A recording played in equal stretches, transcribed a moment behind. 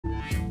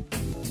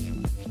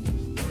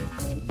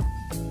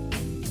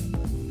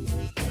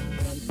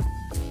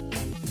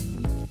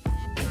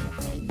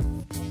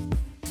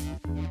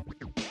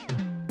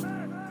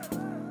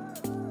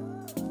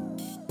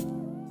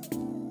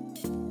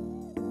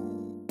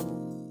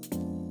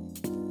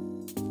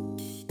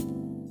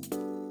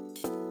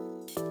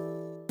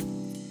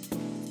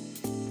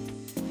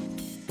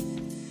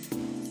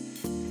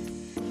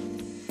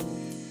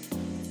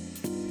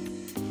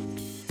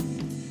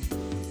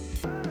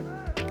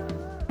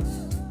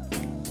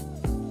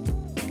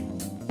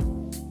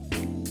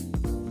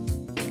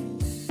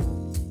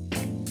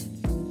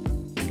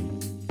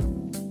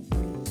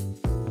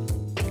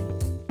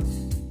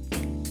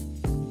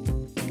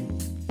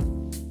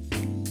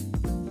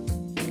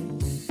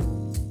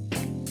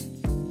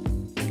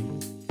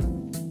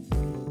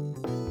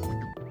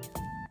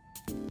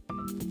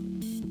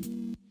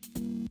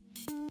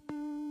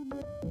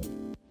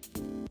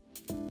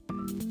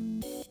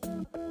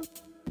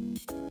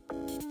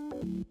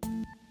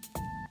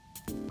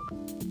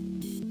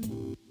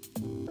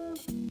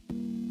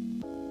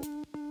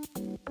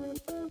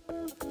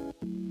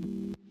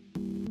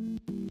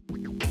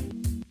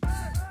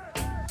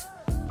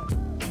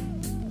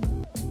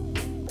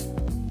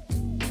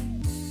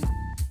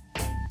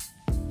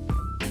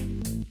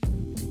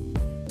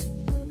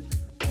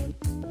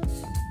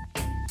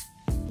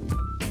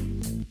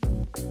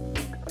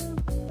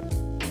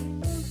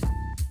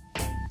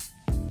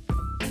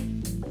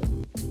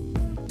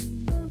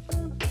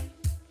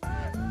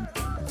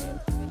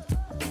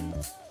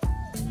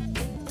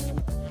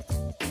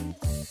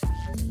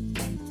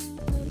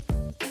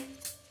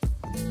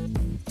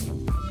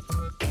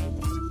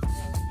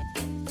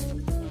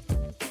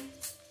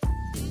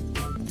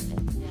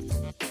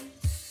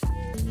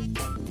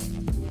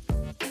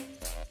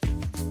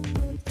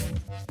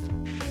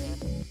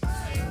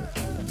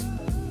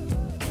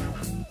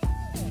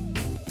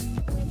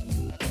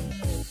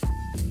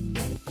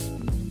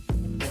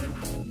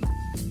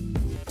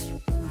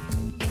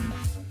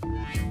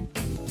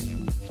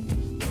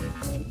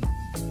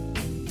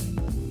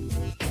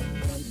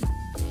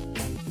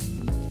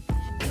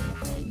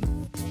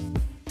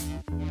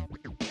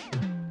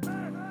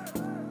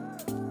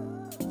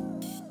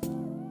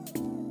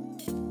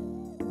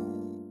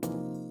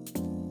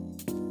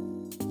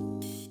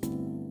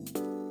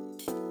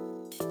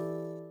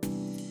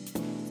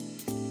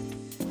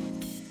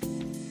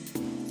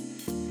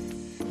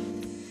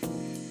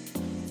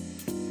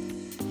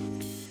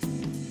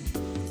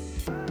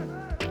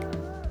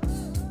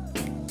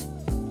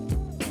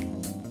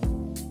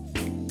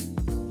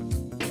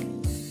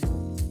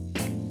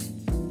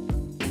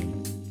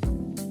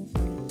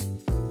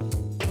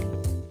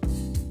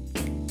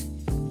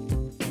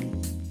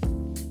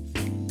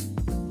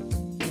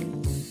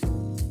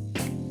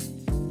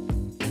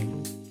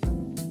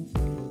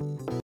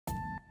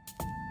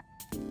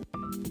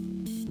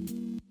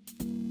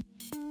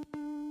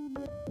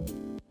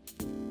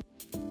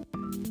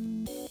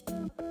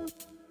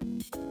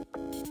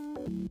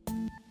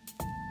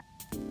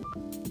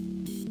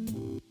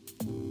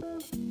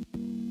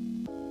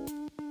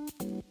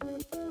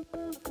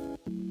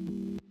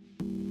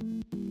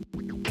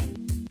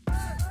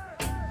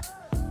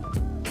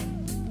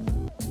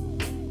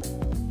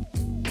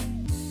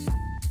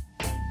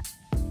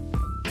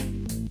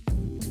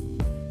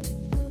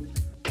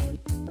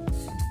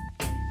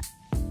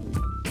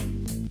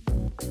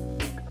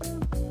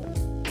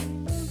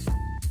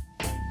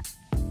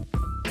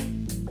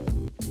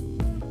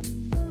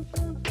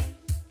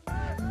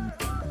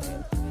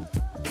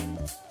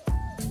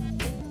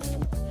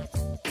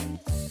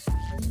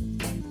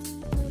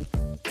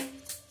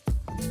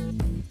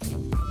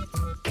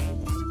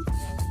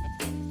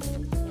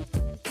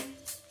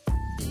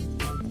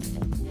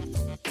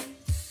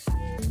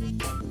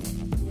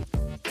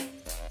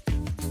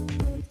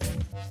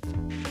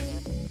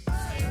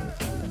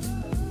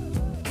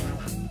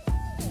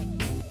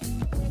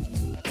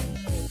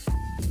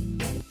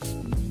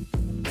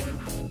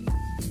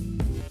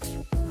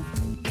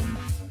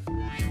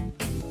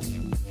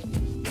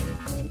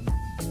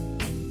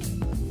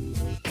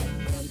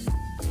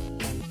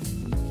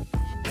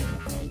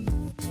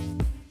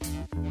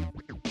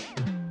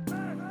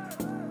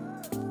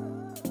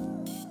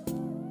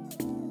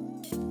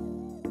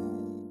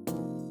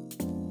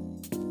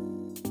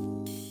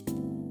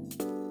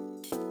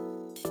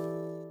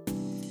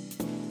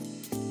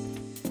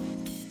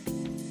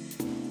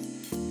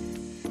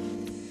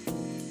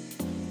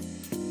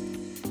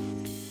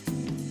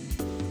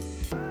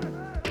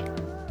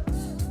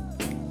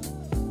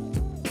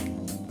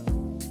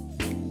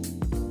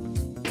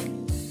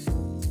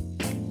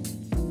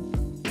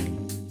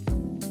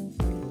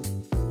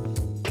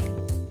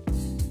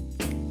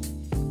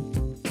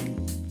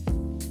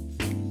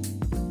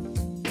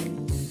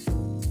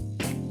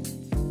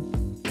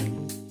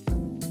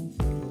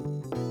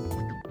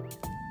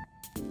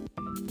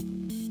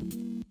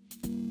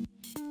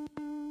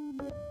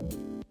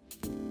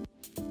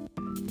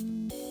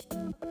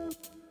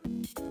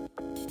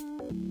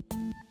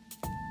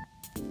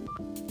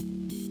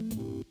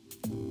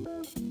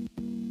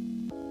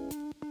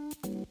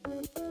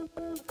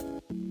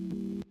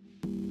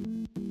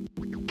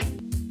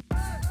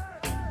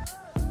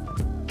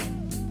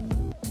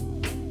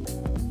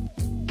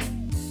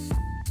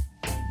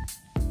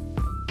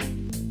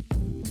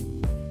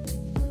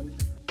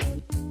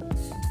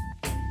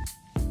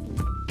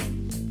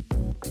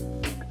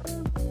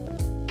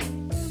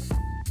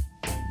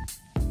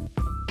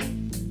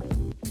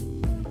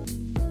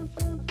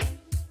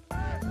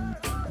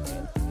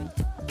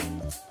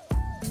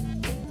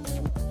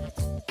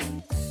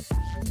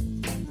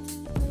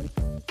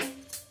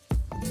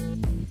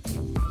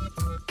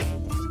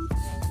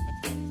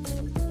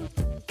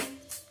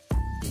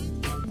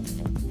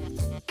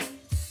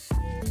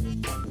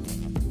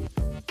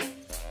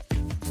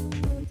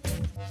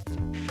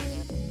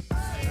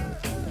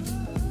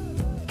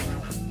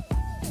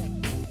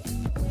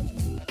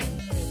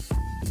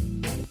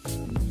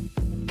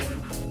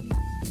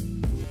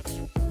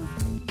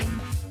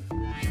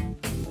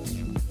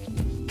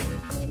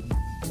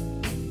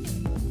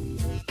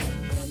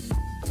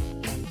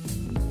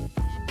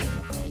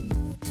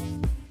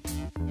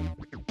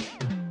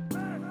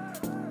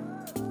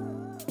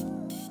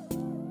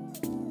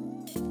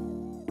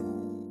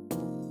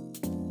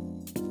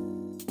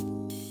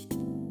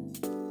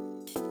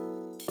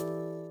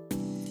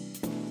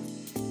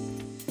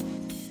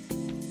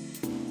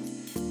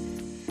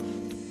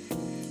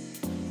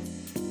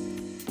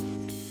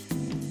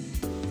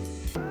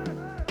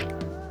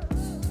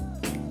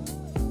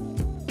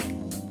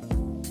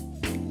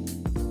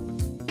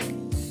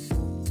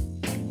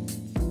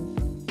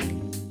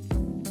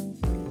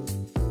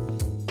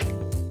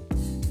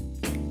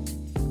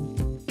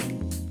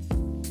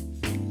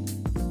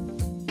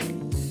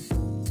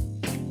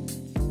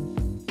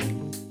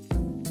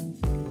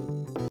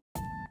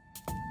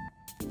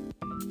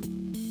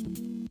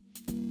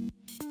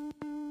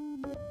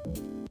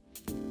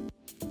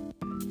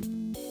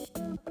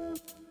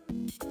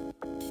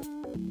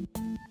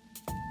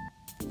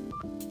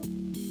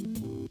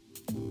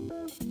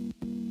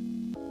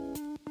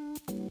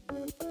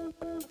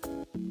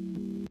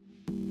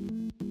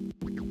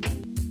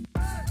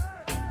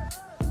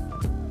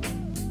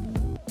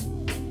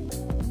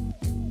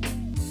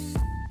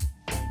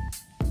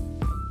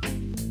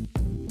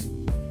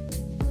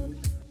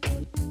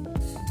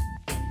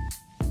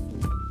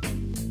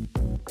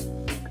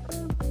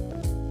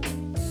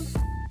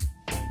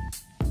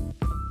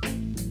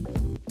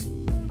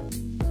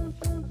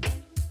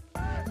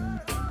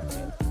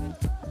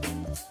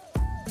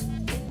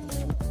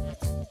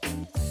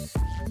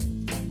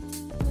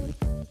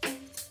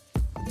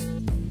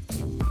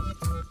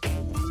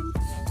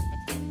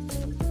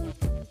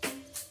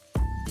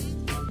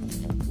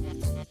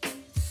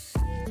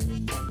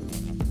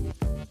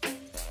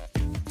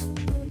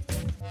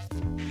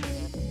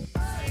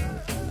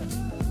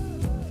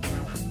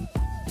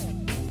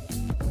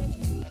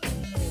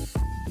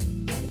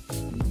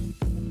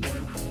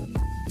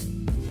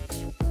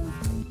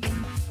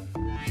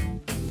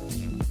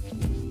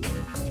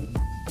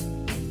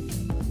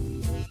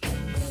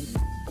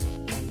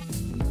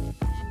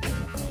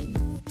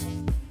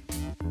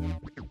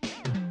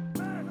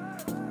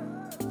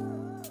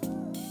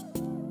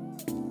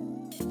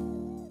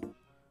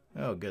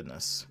Oh,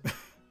 goodness.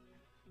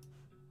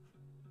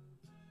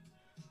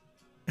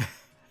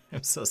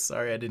 I'm so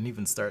sorry I didn't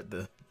even start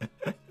the...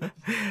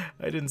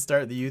 I didn't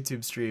start the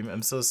YouTube stream.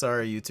 I'm so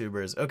sorry,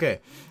 YouTubers. Okay,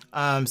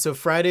 so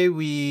Friday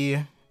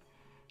we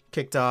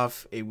kicked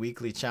off a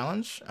weekly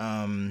challenge.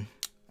 I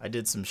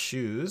did some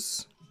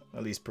shoes,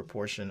 at least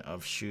proportion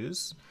of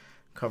shoes.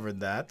 Covered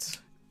that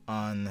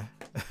on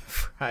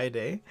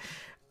Friday.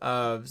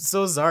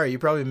 So sorry, you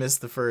probably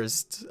missed the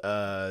first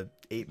 8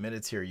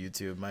 minutes here,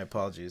 YouTube. My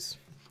apologies.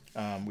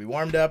 We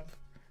warmed up.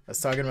 I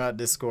was talking about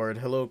Discord.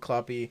 Hello,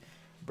 Kloppy,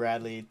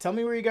 Bradley. Tell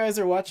me where you guys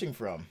are watching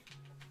from.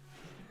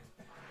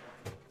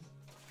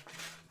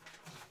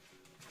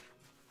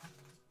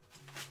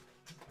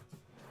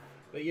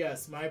 But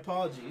yes, my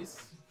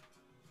apologies.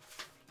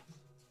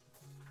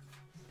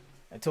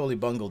 I totally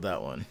bungled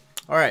that one.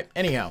 All right,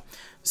 anyhow.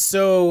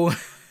 So,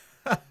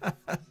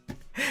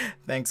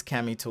 thanks,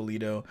 Cami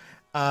Toledo.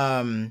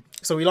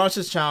 So we launched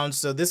this challenge.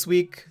 So this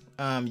week,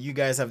 you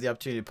guys have the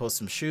opportunity to post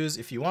some shoes.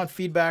 If you want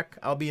feedback,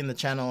 I'll be in the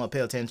channel. I'll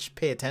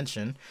pay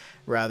attention,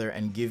 rather,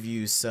 and give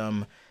you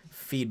some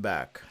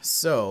feedback.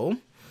 So,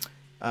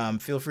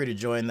 feel free to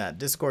join that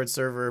Discord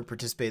server,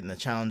 participate in the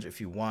challenge if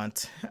you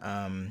want.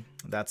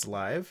 That's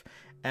live.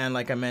 And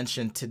like I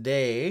mentioned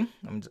today,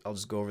 I'll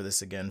just go over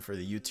this again for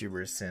the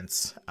YouTubers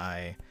since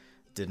I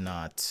did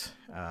not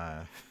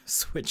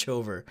switch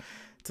over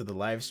to the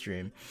live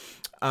stream.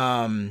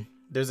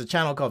 There's a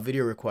channel called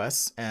Video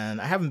Requests, and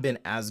I haven't been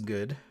as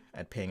good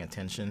at paying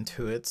attention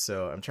to it,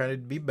 so I'm trying to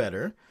be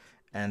better.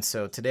 And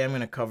so today I'm going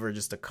to cover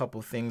just a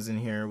couple things in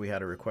here. We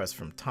had a request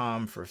from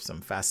Tom for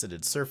some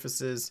faceted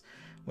surfaces.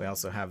 We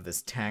also have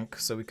this tank,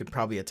 so we could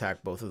probably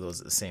attack both of those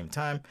at the same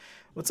time.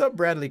 What's up,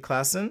 Bradley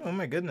Klassen? Oh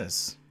my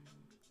goodness.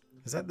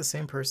 Is that the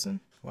same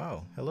person?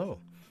 Wow, hello.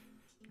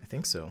 I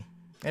think so.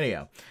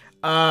 Anyhow,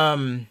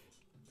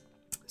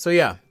 so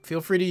yeah,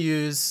 feel free to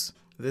use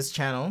this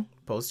channel,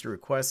 post your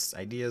requests,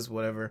 ideas,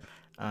 whatever,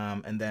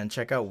 and then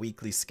check out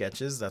weekly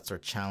sketches. That's our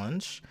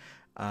challenge.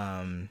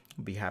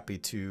 Be happy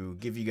to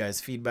give you guys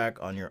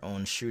feedback on your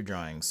own shoe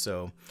drawings.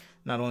 So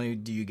not only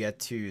do you get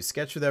to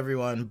sketch with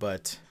everyone,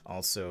 but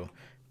also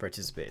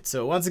participate.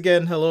 So once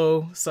again,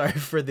 hello. Sorry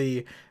for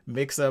the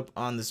mix-up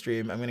on the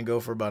stream. I'm going to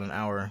go for about an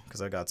hour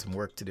because I got some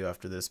work to do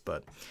after this,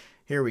 but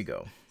here we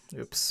go.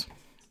 Oops.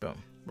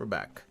 Boom. We're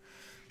back.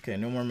 Okay,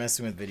 no more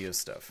messing with video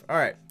stuff. All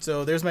right,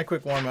 so there's my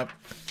quick warm-up.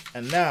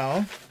 And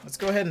now let's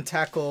go ahead and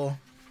tackle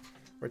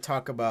or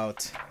talk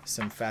about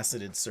some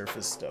faceted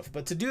surface stuff.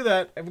 But to do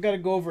that, I've got to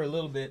go over a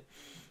little bit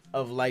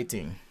of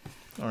lighting.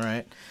 All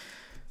right.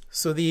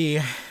 So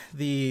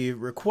the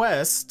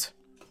request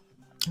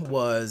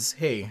was,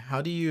 hey,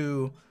 how do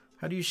you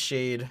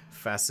shade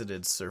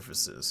faceted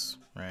surfaces,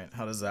 right?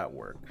 How does that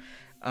work?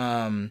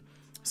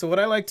 So what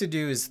I like to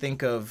do is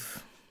think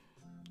of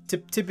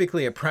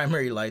typically a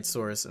primary light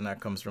source, and that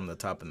comes from the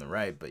top and the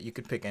right, but you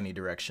could pick any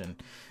direction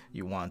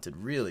you wanted,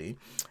 really.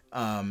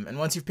 And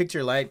once you've picked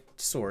your light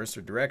source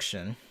or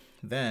direction,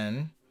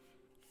 then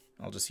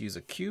I'll just use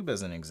a cube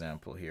as an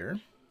example here.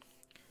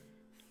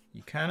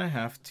 You kind of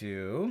have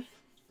to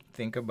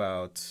think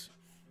about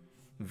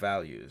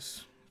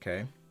values,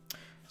 okay?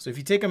 So if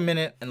you take a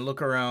minute and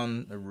look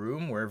around the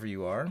room, wherever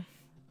you are,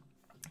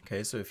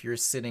 okay, so if you're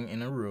sitting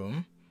in a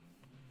room,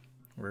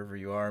 wherever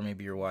you are,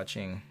 maybe you're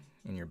watching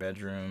in your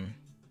bedroom,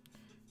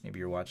 maybe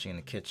you're watching in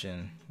the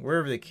kitchen,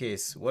 whatever the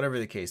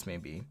case may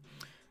be,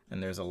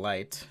 and there's a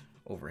light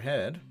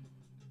overhead,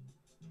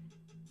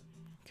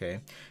 okay,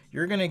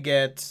 you're gonna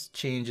get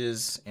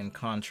changes in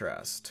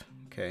contrast,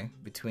 okay,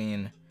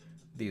 between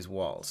these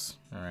walls.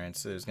 All right,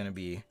 so there's gonna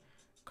be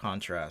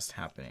contrast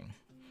happening.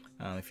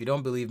 If you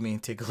don't believe me,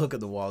 take a look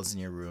at the walls in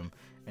your room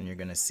and you're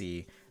gonna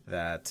see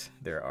that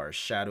there are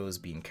shadows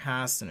being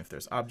cast and if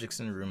there's objects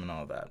in the room and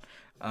all that.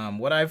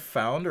 What I've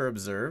found or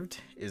observed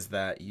is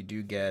that you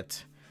do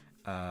get,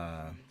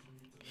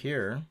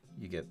 here,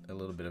 you get a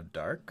little bit of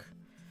dark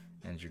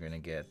and you're gonna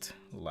get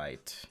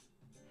light,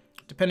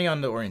 depending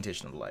on the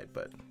orientation of the light,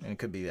 but and it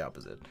could be the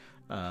opposite,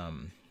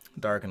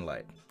 dark and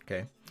light,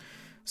 okay?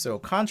 So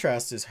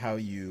contrast is how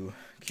you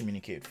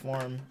communicate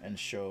form and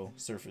show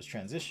surface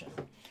transition.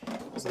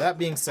 So that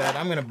being said,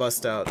 I'm gonna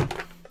bust out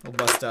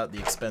the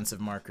expensive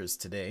markers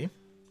today.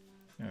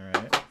 All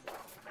right.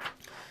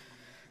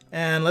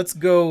 And let's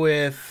go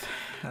with,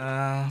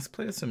 let's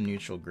play with some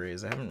neutral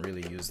grays. I haven't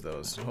really used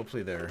those.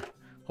 Hopefully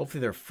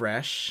they're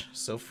fresh,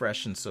 so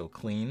fresh and so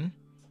clean.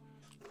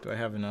 Do I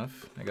have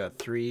enough? I got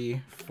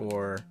 3,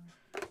 4,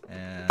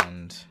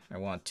 and I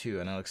want 2,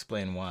 and I'll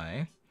explain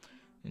why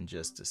in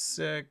just a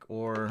sec.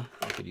 Or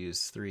I could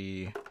use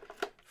 3,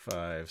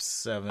 5,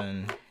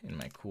 7 in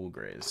my cool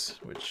grays,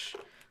 which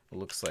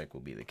looks like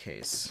will be the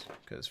case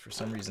because for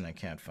some reason I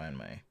can't find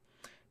my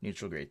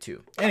neutral gray 2.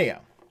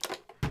 Anyhow,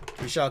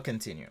 we shall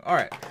continue. All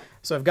right,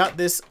 so I've got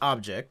this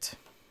object,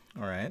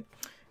 all right,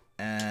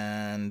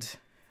 and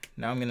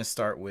now I'm gonna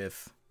start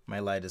with my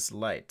lightest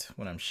light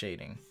when I'm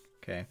shading,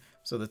 okay?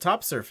 So the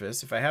top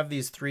surface, if I have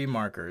these 3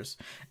 markers,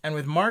 and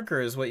with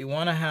markers, what you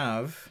wanna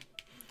have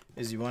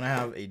is you wanna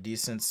have a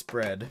decent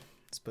spread.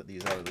 Let's put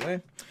these out of the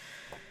way.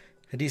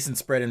 a decent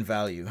spread in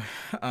value.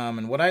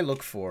 And what I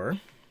look for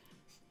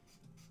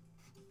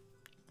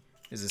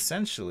is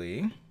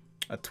essentially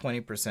a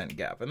 20%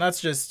 gap. And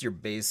that's just your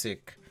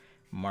basic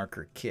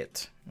marker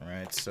kit,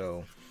 right?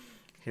 So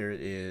here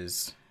it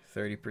is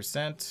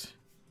 30%,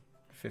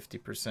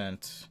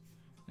 50%,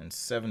 and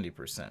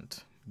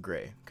 70%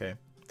 gray, okay?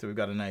 So we've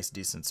got a nice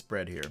decent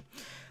spread here.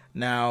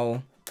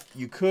 Now,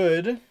 you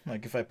could,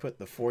 like if I put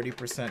the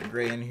 40%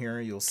 gray in here,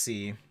 you'll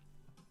see,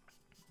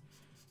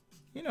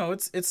 you know,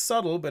 it's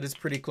subtle, but it's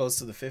pretty close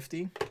to the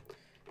 50.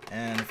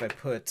 And if I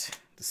put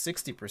the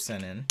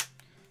 60% in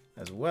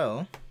as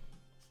well,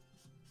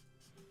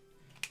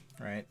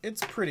 right,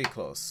 it's pretty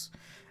close.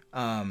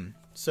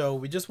 So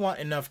we just want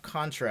enough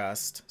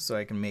contrast so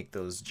I can make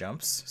those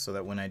jumps so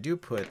that when I do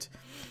put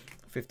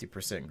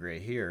 50% gray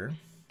here,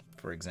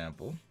 for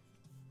example,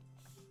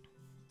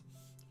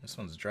 this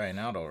one's drying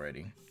out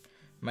already.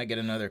 Might get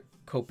another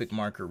Copic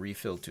marker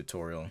refill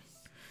tutorial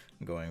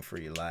going for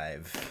you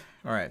live.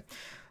 All right,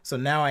 so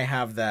now I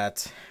have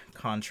that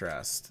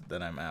contrast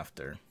that I'm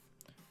after,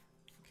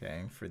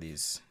 okay, for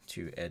these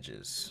two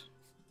edges.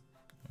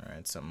 All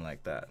right, something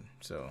like that.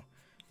 So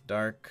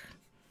dark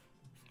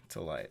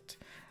to light.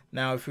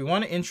 Now, if we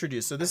want to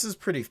introduce, so this is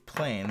pretty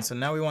plain, so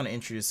now we want to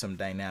introduce some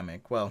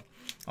dynamic. Well,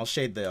 I'll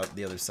shade the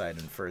other side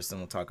in first, and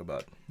we'll talk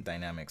about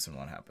dynamics and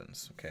what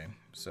happens, okay?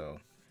 So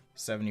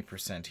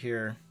 70%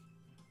 here,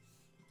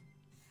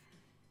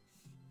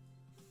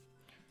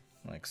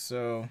 like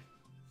so.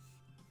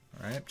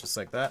 All right, just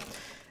like that.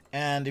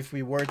 And if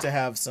we were to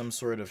have some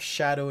sort of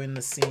shadow in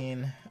the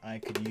scene, I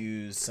could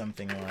use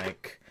something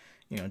like,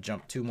 you know,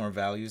 jump 2 more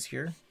values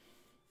here.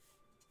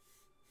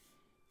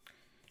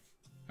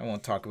 I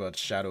won't talk about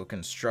shadow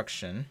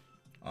construction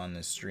on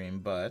this stream,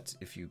 but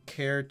if you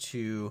care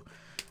to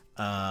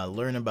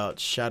learn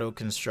about shadow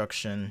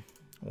construction,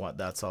 what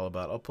that's all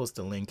about, I'll post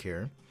a link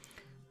here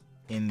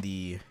in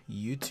the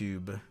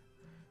YouTube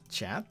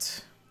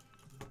chat.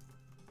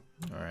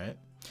 All right,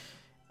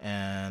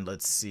 and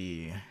let's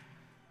see.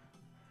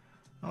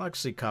 I'll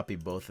actually copy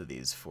both of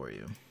these for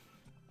you.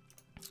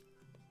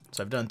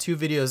 So I've done 2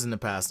 videos in the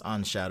past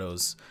on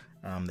shadows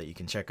that you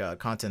can check out.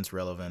 Content's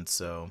relevant,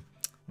 so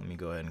let me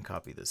go ahead and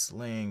copy this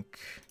link.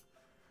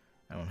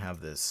 I don't have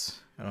this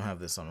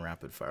on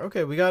rapid fire.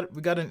 Okay, we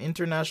got an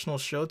international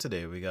show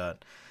today. We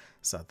got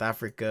South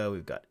Africa,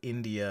 we've got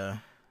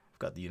India, we've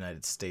got the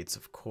United States,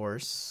 of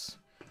course.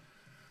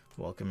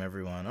 Welcome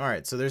everyone. All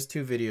right, so there's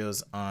 2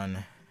 videos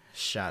on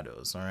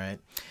shadows. All right,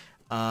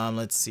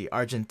 let's see.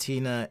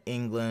 Argentina,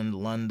 England,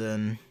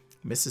 London,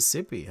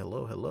 Mississippi.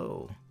 Hello,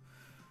 hello.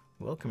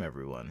 Welcome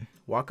everyone.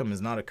 Wacom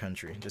is not a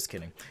country. Just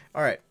kidding.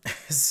 All right,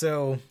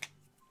 so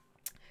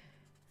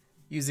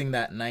using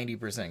that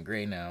 90%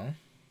 gray now,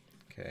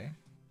 okay,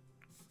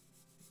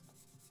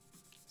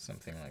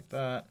 something like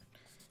that.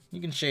 You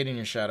can shade in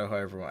your shadow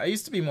however you want. I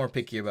used to be more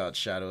picky about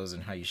shadows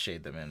and how you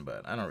shade them in,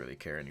 but I don't really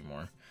care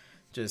anymore.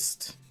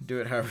 Just do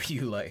it however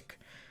you like,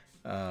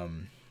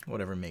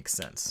 whatever makes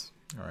sense.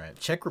 All right,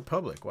 Czech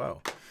Republic,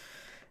 wow,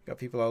 got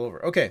people all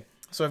over. Okay,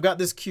 so I've got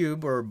this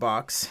cube or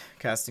box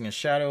casting a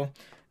shadow,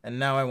 and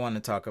now I want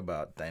to talk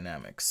about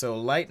dynamics. So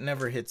light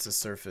never hits a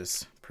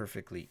surface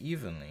perfectly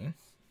evenly.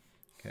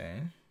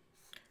 Okay,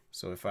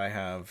 so if I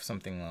have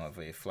something of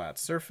a flat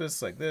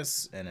surface like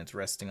this and it's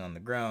resting on the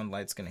ground,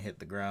 light's going to hit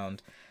the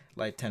ground.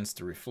 Light tends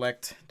to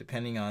reflect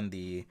depending on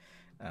the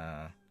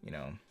you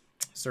know,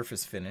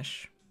 surface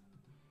finish.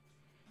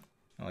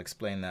 I'll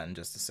explain that in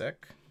just a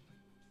sec.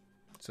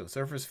 So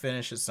surface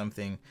finish is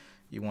something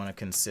you want to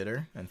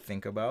consider and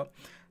think about.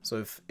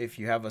 So if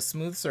you have a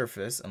smooth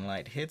surface and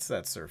light hits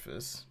that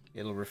surface,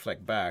 it'll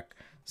reflect back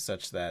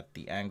such that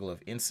the angle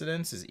of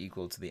incidence is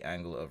equal to the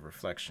angle of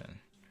reflection,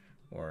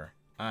 or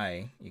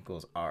I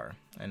equals R.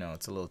 I know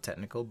it's a little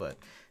technical, but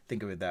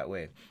think of it that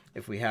way.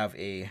 If we have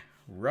a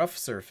rough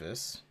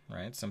surface,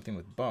 right, something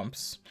with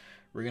bumps,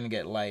 we're going to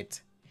get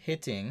light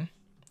hitting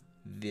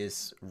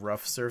this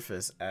rough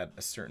surface at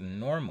a certain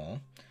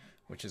normal,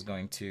 which is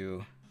going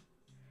to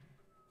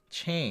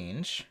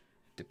change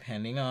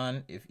depending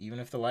on even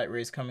if the light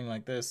ray is coming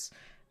like this.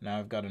 Now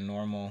I've got a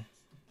normal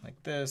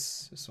like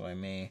this, so I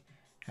may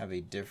have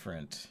a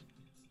different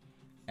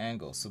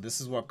angle. So this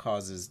is what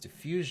causes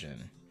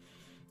diffusion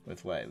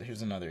with light.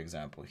 Here's another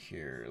example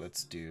here.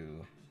 Let's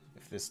do,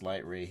 if this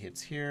light ray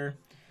hits here,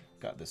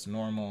 got this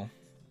normal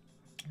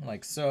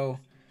like so.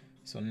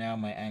 So now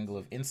my angle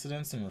of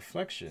incidence and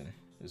reflection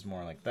is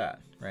more like that,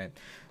 right?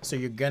 So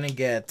you're gonna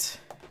get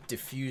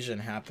diffusion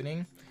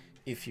happening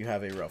if you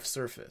have a rough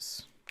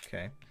surface,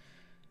 okay?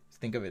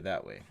 Think of it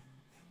that way.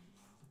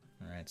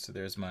 All right, so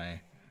there's my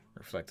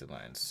reflected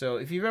lines. So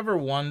if you've ever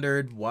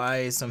wondered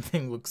why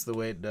something looks the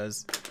way it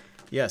does,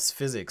 yes,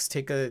 physics.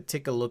 Take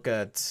a look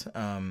at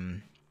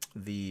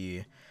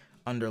the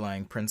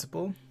underlying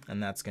principle,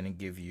 and that's going to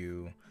give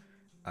you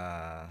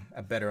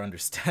a better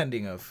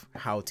understanding of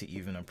how to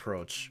even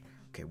approach.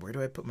 Okay, where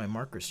do I put my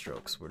marker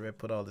strokes? Where do I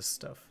put all this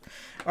stuff?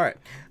 All right,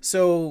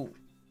 so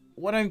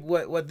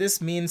what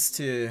this means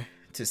to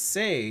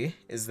say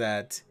is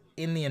that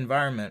in the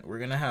environment, we're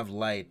going to have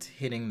light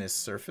hitting this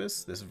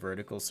surface, this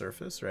vertical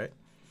surface, right?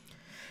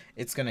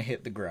 it's going to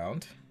hit the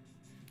ground.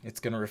 It's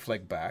going to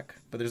reflect back,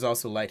 but there's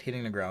also light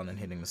hitting the ground and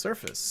hitting the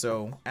surface.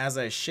 So as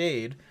I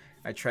shade,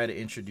 I try to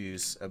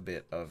introduce a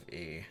bit of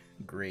a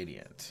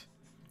gradient.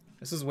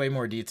 This is way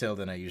more detailed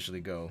than I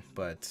usually go,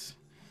 but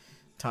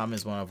Tom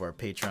is one of our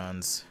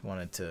patrons.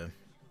 Wanted to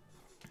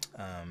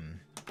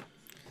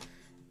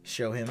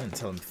show him and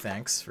tell him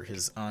thanks for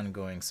his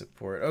ongoing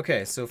support.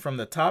 Okay, so from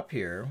the top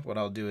here, what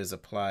I'll do is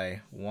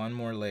apply one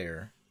more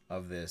layer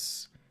of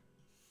this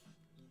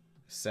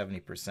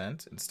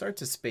 70% and start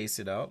to space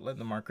it out. Let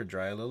the marker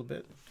dry a little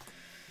bit.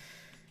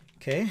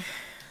 Okay,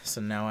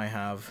 so now I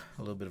have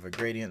a little bit of a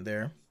gradient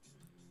there.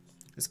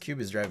 This cube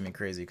is driving me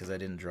crazy because I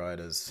didn't draw it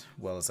as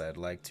well as I'd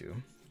like to.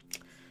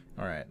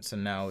 Alright, so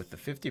now with the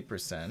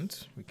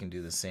 50%, we can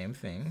do the same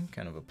thing,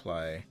 kind of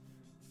apply a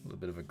little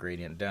bit of a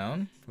gradient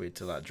down, wait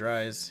till that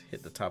dries,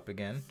 hit the top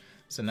again.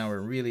 So now we're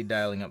really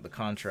dialing up the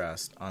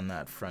contrast on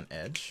that front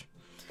edge.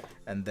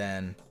 And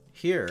then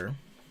here,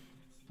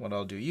 what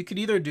I'll do, you could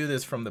either do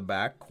this from the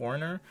back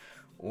corner,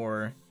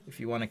 or if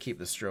you want to keep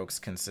the strokes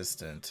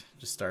consistent,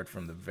 just start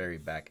from the very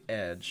back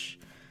edge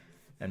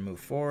and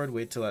move forward,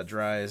 wait till that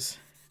dries,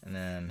 and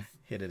then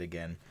hit it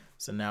again.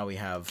 So now we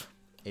have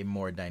a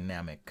more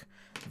dynamic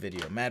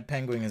video. Mad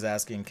Penguin is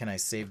asking, can I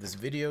save this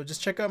video?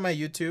 Just check out my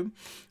YouTube.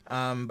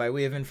 By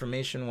way of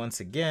information, once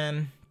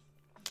again,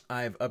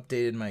 I've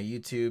updated my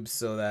YouTube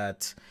so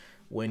that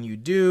when you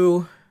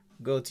do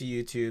go to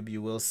YouTube,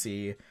 you will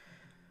see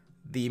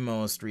the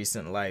most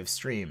recent live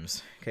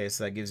streams. Okay,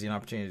 so that gives you an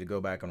opportunity to go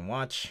back and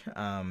watch.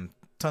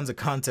 Tons of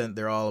content.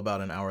 They're all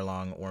about an hour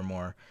long or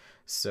more.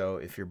 So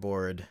if you're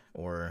bored,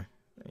 or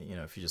you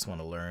know, if you just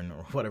want to learn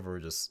or whatever,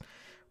 just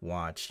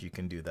watch, you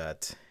can do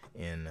that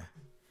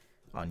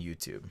on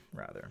YouTube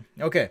rather.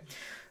 Okay,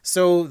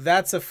 so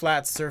that's a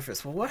flat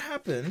surface. Well, what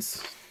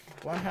happens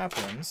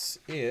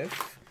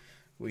if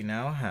we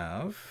now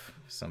have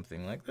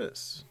something like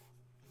this?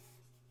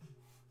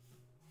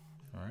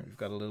 All right, we've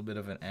got a little bit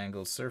of an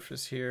angled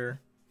surface here.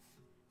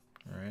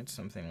 All right,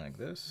 something like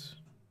this.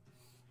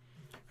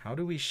 How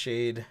do we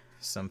shade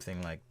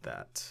something like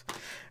that?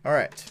 All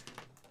right,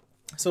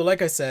 so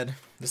like I said,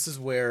 this is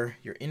where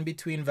your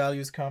in-between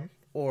values come,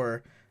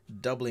 or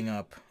doubling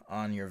up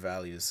on your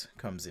values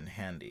comes in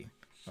handy.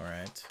 All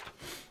right,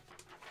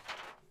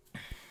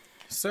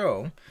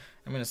 so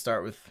I'm going to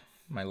start with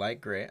my light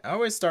gray. I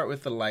always start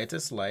with the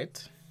lightest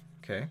light.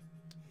 Okay,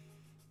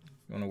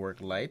 you want to work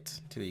light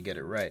till you get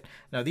it right.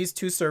 Now these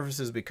two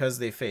surfaces, because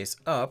they face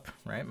up,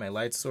 right, my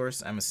light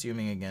source, I'm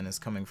assuming again, is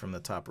coming from the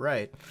top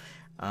right.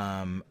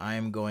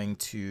 I'm going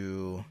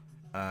to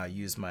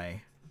use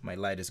my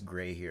lightest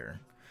gray here.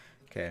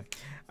 Okay,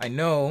 I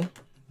know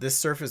this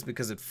surface,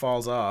 because it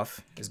falls off,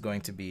 is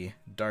going to be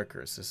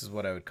darker. So this is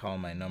what I would call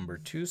my number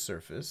 2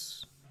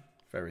 surface,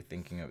 if I were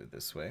thinking of it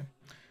this way.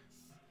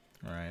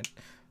 All right,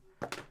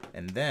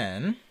 and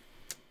then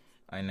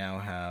I now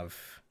have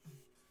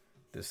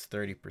this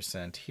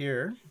 30%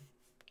 here.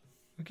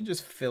 We can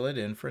just fill it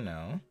in for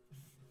now.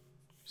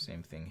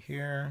 Same thing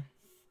here.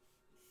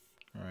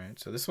 All right,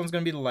 so this one's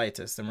going to be the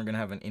lightest, then we're going to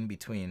have an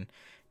in-between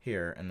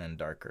here and then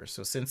darker.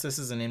 So since this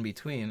is an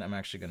in-between, I'm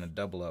actually going to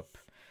double up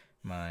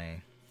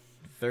my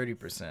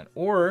 30%.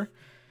 Or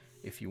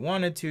if you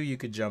wanted to, you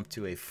could jump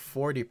to a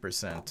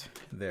 40%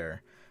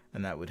 there,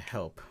 and that would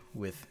help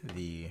with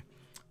the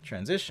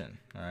transition.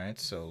 All right,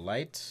 so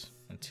light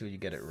until you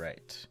get it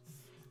right.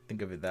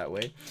 Think of it that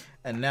way.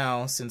 And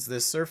now, since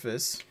this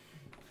surface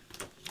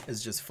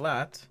is just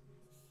flat,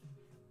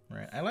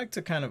 right, I like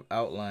to kind of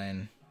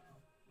outline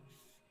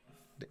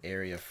the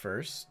area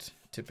first,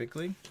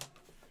 typically.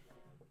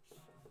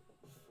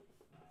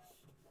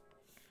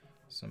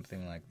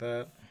 Something like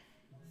that.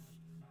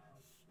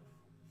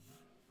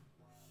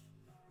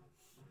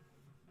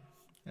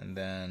 And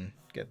then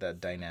get that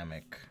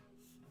dynamic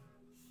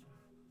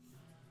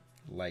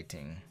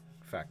lighting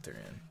factor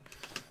in.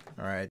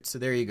 All right, so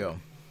there you go.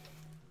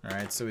 All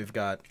right, so we've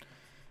got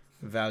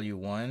value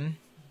 1,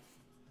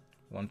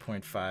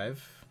 1.5,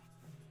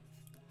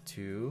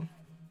 2,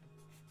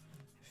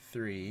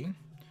 3,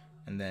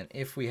 and then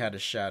if we had a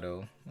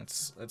shadow,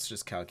 let's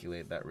just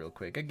calculate that real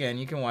quick. Again,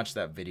 you can watch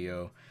that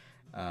video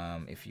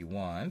if you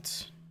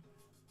want,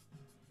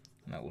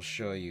 and that will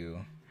show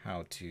you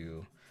how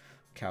to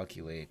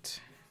calculate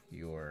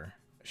your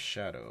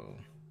shadow.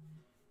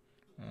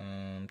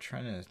 I'm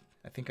trying to,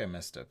 I think I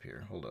messed up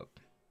here. Hold up.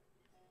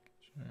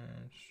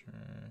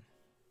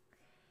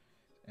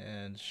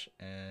 Edge,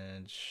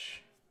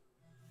 edge.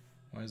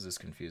 Why is this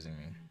confusing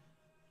me?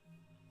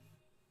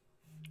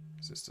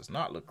 This does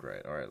not look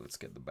right. All right, let's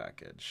get the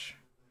back edge.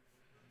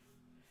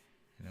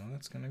 You know,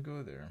 that's gonna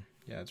go there.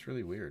 Yeah, it's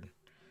really weird.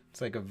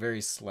 It's like a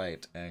very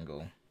slight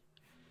angle.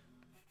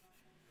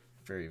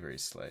 Very, very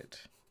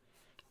slight.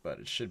 But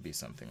it should be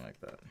something like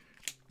that.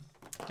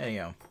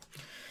 Anyhow,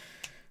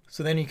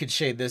 so then you could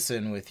shade this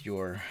in with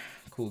your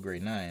Cool Gray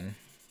 9,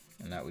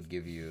 and that would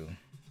give you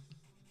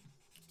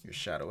your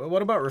shadow. Well,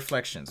 what about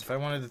reflections? If I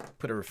wanted to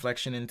put a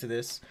reflection into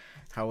this,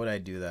 how would I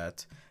do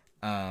that?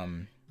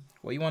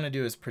 What you want to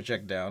do is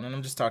project down, and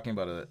I'm just talking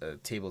about a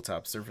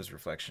tabletop surface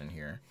reflection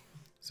here.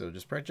 So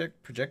just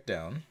project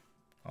down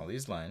all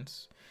these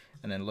lines,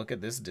 and then look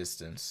at this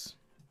distance.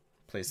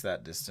 Place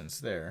that distance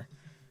there,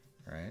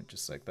 right?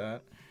 Just like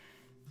that.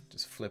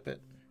 Just flip it.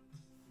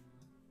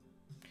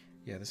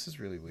 Yeah, this is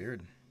really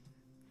weird.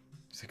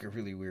 It's like a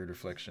really weird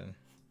reflection.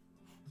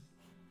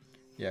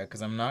 Yeah,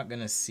 because I'm not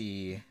gonna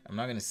see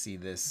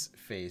this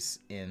face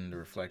in the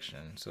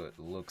reflection, so it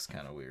looks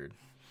kind of weird.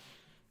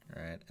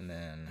 All right, and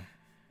then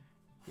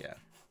yeah,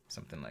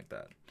 something like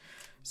that.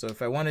 So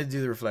if I wanted to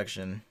do the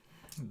reflection,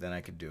 then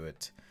I could do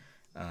it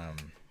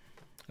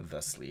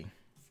thusly.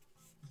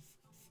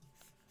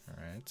 All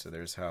right, so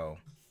there's how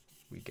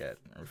we get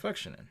a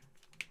reflection in.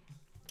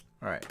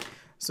 All right,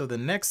 so the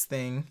next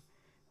thing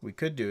we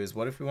could do is,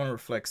 what if we want to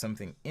reflect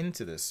something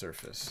into this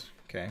surface?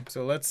 Okay,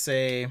 so let's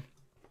say,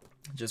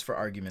 just for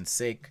argument's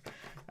sake,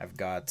 I've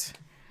got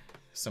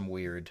some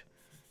weird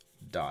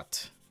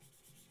dot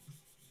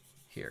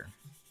here.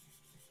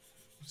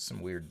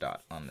 Some weird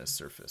dot on this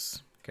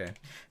surface. Okay,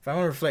 if I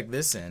want to reflect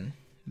this in,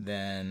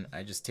 then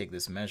I just take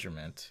this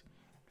measurement,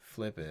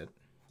 flip it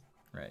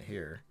right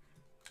here.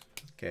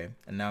 Okay,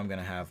 and now I'm going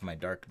to have my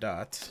dark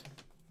dot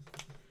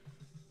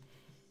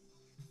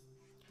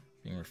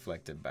being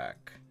reflected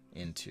back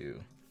into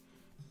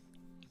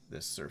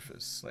this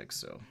surface, like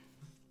so.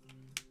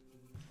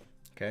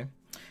 Okay,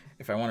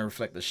 if I want to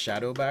reflect the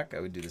shadow back, I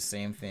would do the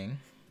same thing.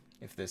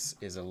 If this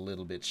is a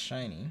little bit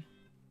shiny,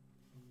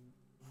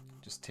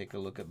 just take a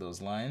look at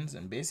those lines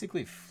and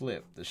basically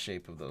flip the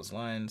shape of those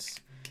lines,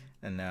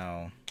 and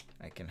now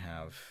I can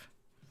have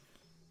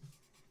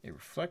a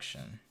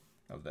reflection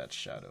of that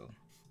shadow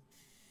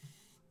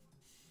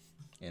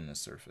in the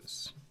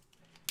surface.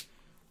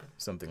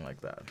 Something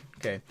like that.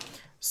 Okay,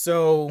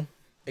 so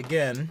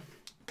again,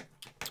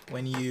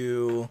 when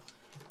you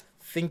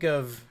think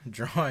of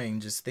drawing,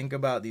 just think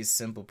about these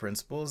simple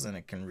principles and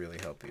it can really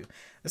help you.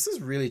 This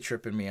is really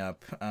tripping me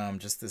up,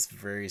 just this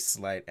very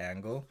slight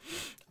angle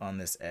on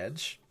this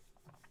edge.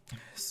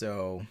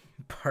 So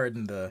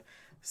pardon the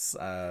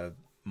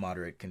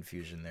moderate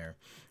confusion there.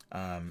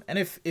 And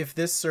if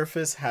this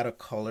surface had a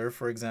color,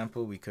 for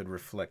example, we could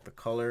reflect the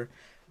color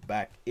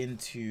back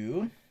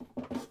into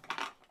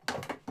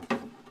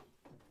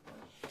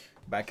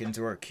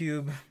our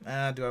cube.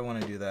 Do I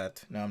want to do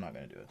that? No, I'm not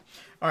going to do it.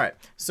 All right,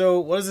 so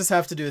what does this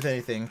have to do with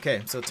anything?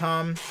 Okay, so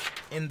Tom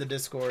in the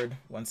Discord,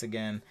 once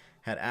again,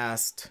 had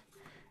asked,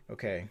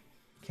 okay,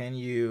 can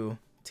you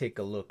take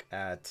a look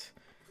at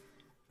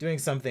doing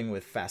something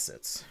with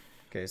facets?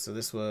 Okay, so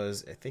this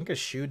was, I think, a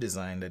shoe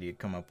design that he had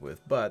come up with,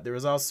 but there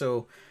was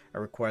also a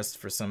request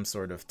for some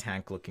sort of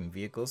tank-looking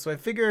vehicle. So I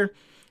figure,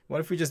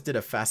 what if we just did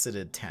a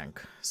faceted tank?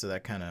 So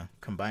that kind of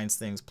combines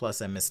things.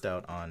 Plus, I missed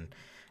out on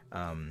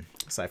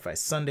Sci-Fi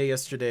Sunday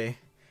yesterday,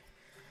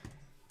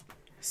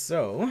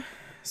 so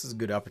this is a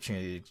good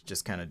opportunity to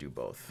just kind of do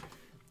both.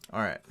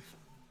 All right,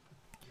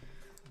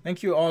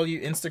 thank you all you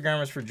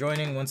Instagrammers for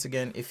joining. Once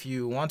again, if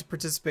you want to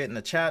participate in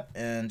the chat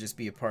and just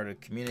be a part of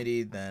the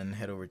community, then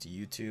head over to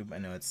YouTube. I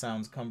know it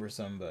sounds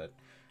cumbersome, but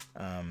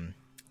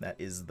that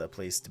is the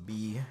place to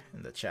be,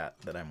 in the chat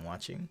that I'm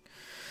watching.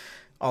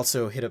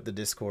 Also, hit up the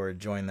Discord,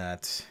 join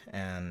that,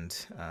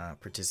 and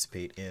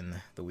participate in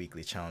the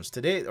weekly challenge.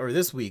 Today, or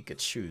this week,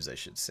 it's shoes, I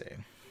should say.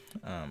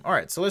 All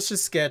right, so let's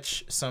just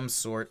sketch some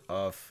sort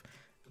of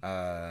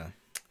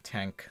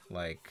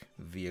tank-like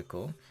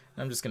vehicle.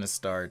 I'm just going to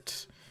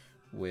start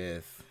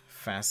with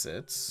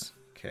facets.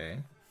 Okay.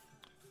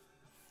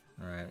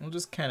 All right, we'll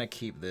just kind of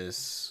keep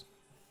this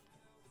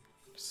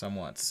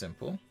somewhat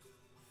simple.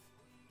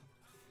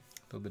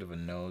 A little bit of a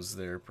nose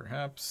there,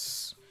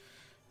 perhaps.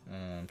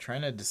 I'm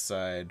trying to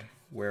decide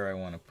where I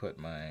want to put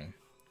my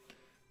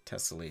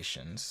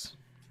tessellations.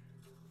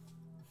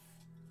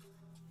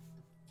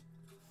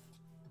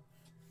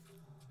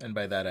 And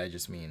by that I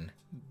just mean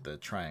the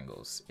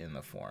triangles in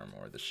the form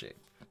or the shape.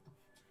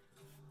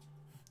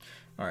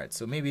 Alright,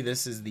 so maybe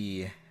this is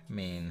the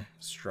main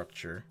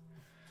structure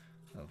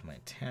of my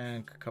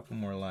tank. A couple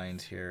more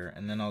lines here,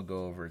 and then I'll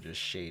go over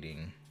just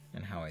shading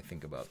and how I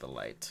think about the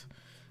light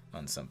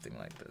on something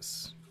like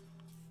this.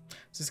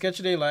 So Sketch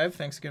A Day Live,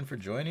 thanks again for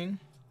joining.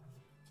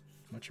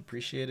 Much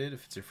appreciated.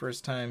 If it's your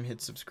first time,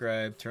 hit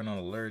subscribe, turn on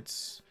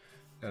alerts.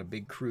 Got a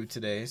big crew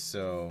today,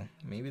 so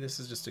maybe this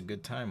is just a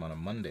good time on a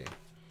Monday.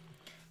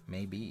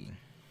 Maybe.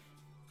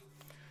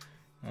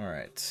 All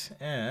right,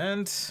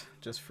 and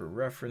just for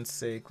reference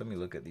sake, let me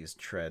look at these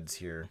treads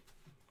here.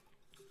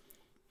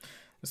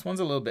 This one's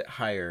a little bit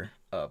higher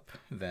up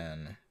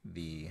than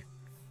the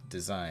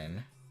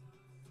design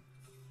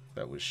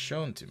that was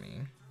shown to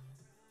me.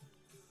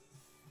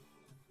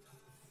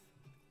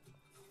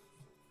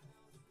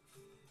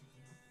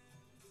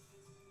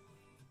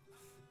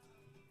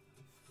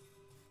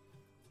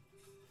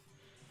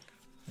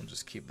 We'll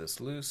just keep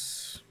this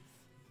loose.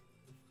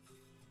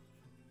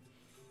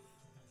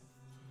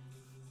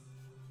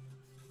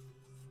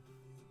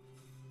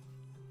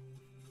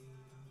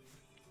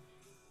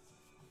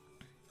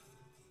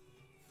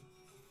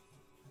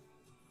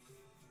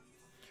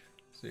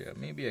 So yeah,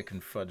 maybe I can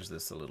fudge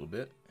this a little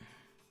bit.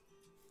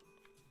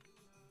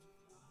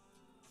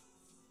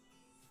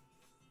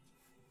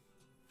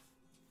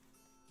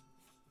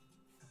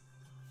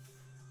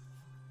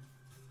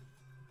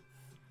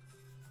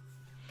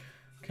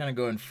 Kind of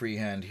going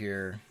freehand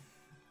here.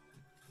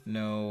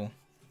 No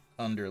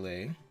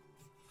underlay.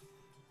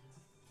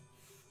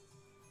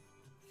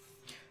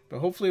 But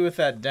hopefully with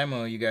that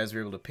demo, you guys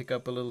were able to pick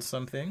up a little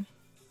something.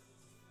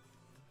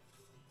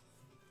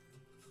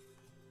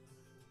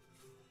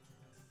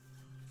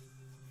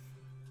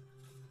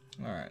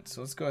 Alright,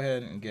 so let's go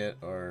ahead and get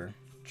our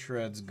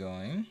treads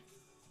going.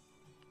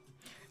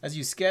 As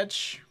you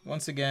sketch,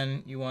 once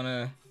again, you want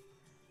to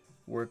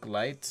work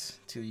light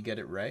till you get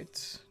it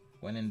right.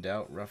 When in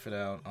doubt, rough it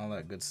out, all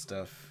that good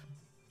stuff.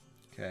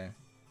 Okay.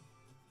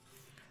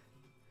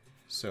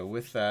 So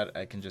with that,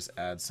 I can just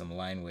add some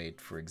line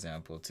weight, for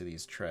example, to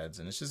these treads,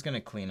 and it's just going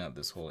to clean up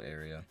this whole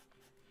area.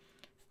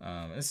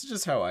 This is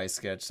just how I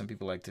sketch. Some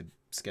people like to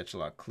sketch a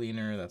lot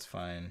cleaner. That's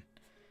fine.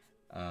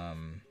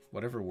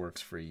 Whatever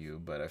works for you,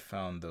 but I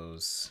found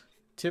those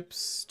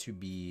tips to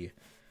be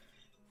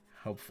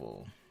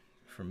helpful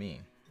for me.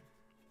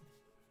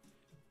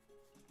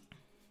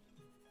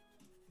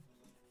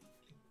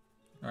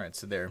 All right,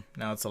 so there.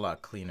 Now it's a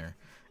lot cleaner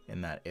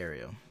in that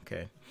area.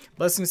 Okay.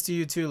 Blessings to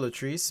you too,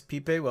 Latrice.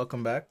 Pipe,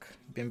 welcome back.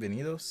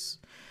 Bienvenidos.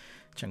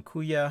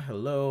 Chankuya,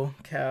 hello.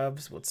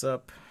 Cabs, what's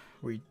up?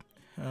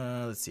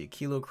 Let's see.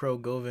 Kilo Crow,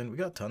 Govin. We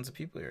got tons of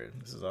people here.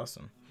 This is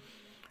awesome.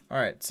 All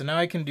right, so now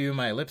I can do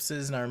my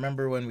ellipses. Now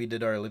remember when we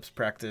did our ellipse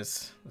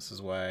practice, this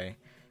is why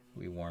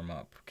we warm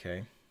up,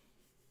 okay?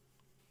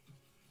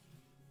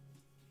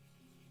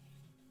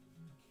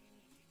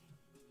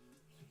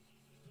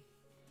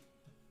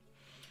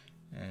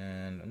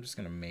 And I'm just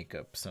gonna make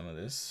up some of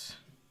this.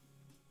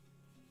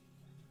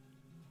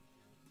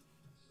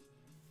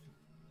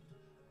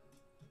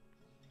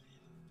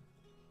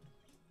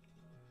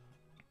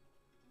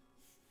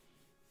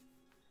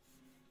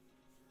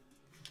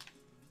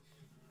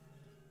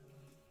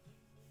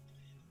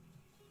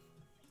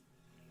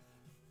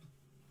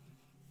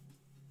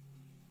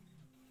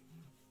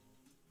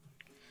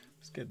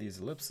 Let's get these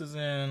ellipses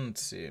in.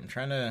 Let's see, I'm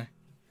trying to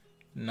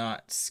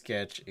not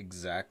sketch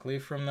exactly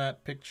from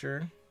that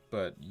picture,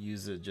 but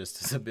use it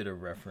just as a bit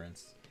of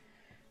reference,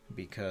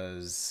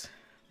 because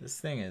this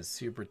thing is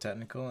super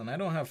technical and I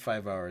don't have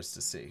 5 hours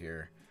to sit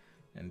here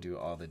and do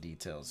all the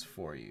details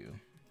for you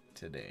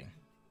today.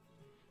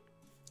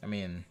 I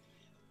mean,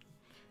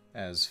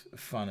 as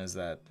fun as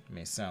that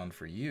may sound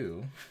for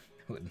you,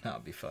 it would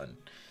not be fun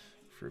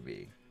for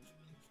me.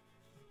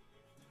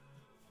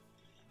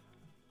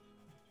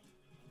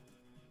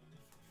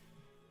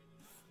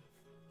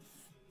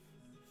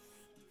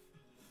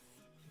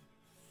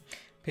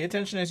 Pay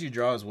attention as you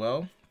draw as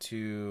well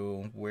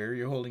to where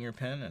you're holding your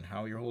pen and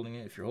how you're holding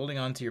it. If you're holding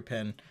onto your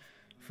pen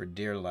for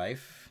dear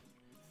life,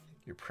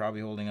 you're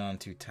probably holding on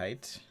too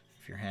tight.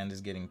 If your hand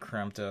is getting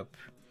cramped up,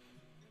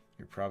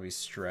 you're probably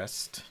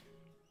stressed.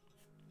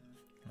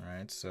 All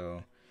right,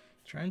 so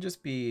try and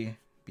just be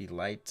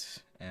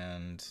light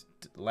and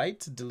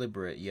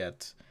deliberate,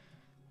 yet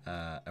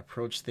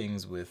approach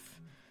things with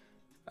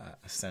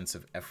a sense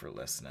of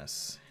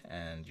effortlessness,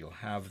 and you'll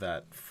have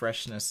that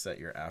freshness that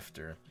you're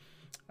after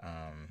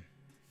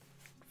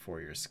for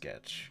your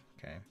sketch,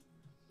 okay?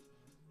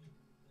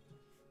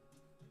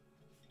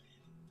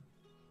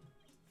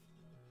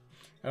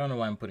 I don't know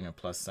why I'm putting a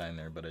plus sign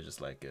there, but I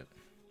just like it.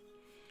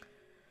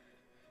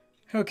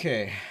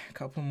 Okay, a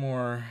couple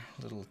more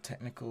little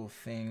technical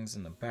things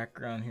in the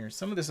background here.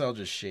 Some of this I'll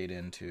just shade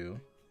into.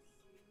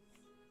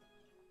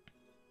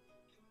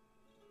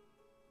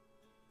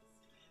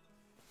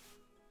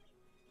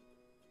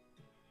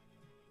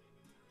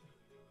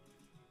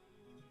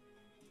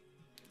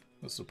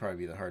 This will probably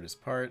be the hardest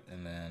part,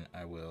 and then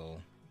I will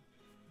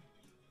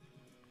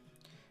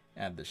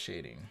add the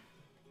shading.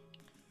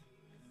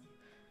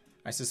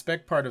 I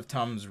suspect part of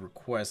Tom's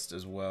request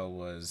as well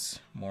was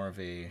more of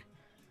a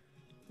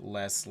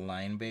less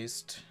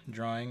line-based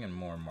drawing and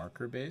more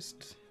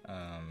marker-based,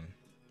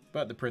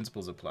 but the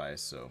principles apply,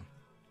 so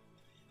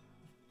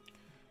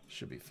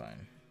should be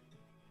fine.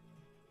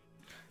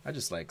 I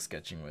just like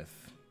sketching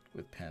with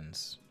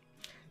pens.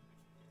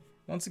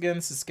 Once again,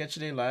 this is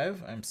Sketchaday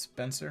Live. I'm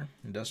Spencer,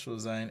 industrial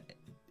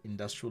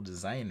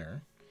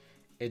designer,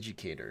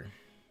 educator,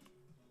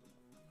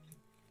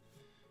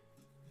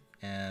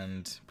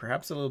 and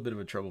perhaps a little bit of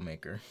a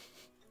troublemaker.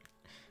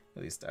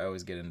 At least I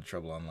always get into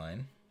trouble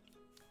online.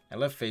 I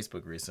left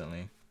Facebook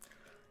recently.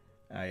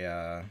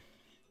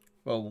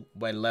 Well,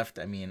 by left,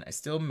 I mean I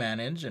still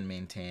manage and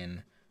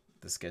maintain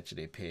the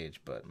Sketchaday page,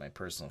 but my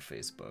personal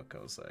Facebook,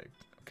 I was like,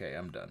 okay,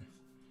 I'm done.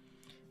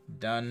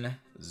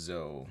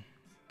 Done-zo.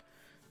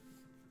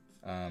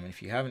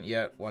 If you haven't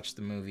yet watched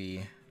the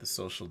movie The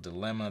Social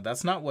Dilemma,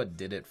 that's not what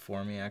did it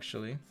for me,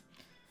 actually.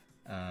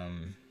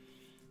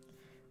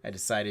 I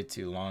decided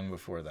to long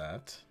before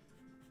that.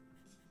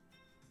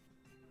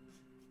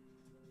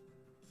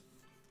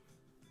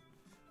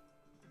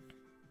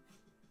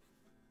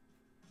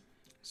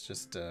 It's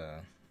just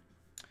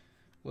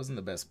wasn't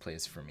the best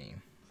place for me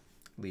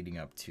leading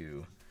up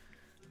to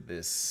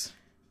this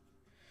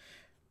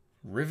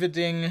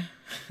riveting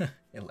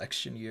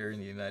election year in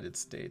the United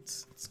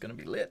States. It's gonna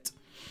be lit.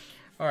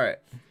 All right,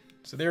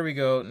 so there we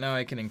go. Now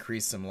I can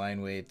increase some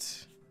line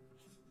weight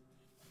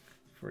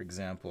for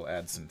example,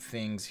 add some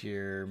things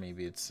here.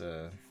 Maybe it's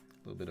a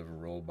little bit of a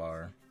roll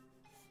bar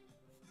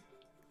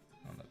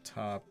on the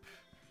top,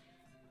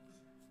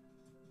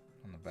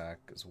 on the back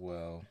as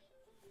well.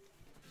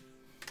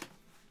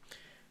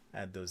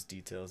 Add those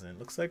details in. It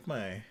looks like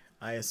my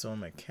ISO on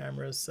my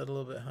camera is set a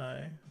little bit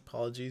high.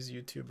 Apologies,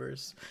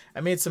 YouTubers. I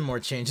made some more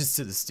changes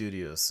to the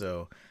studio,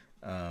 so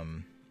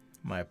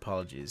my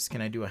apologies.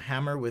 Can I do a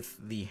hammer with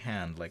the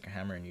hand, like a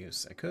hammer in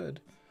use? I could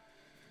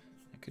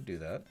do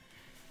that.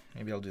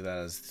 Maybe I'll do that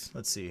as,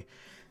 let's see,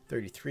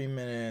 33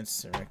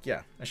 minutes.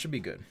 Yeah, I should be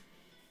good.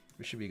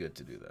 We should be good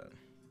to do that.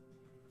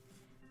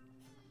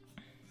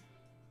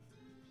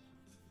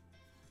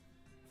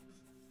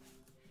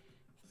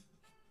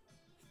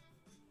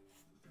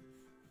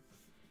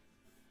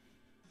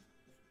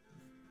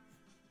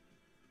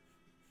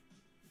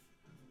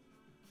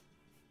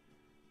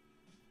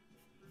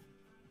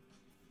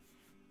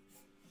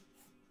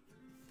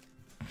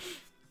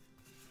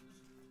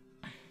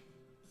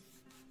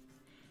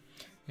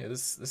 Yeah,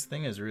 this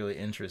thing is really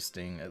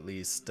interesting, at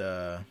least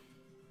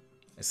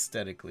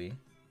aesthetically.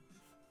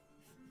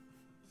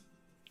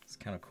 It's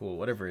kind of cool.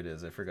 Whatever it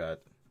is, I forgot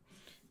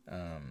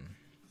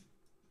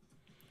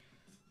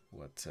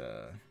what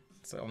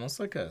it's almost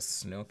like a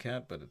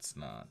snowcat, but it's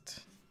not.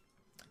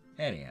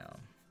 Anyhow.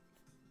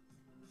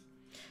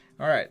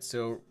 Alright,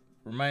 so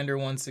reminder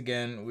once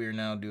again, we're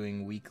now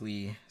doing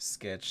weekly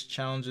sketch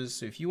challenges.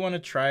 So if you want to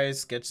try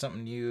sketch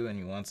something new and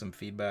you want some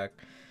feedback,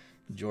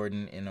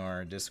 Jordan in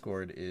our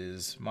Discord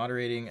is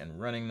moderating and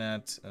running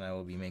that, and I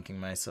will be making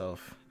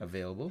myself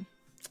available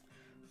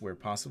where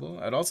possible.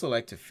 I'd also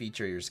like to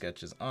feature your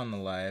sketches on the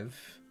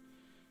live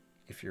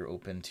if you're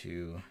open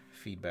to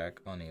feedback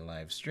on a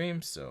live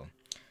stream, so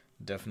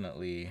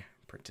definitely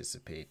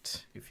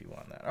participate if you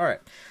want that. All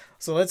right,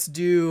 so let's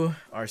do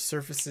our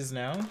surfaces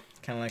now,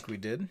 kind of like we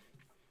did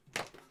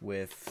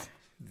with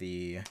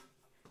the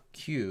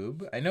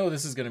cube. I know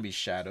this is going to be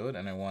shadowed,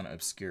 and I want to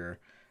obscure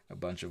a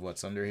bunch of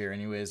what's under here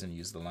anyways and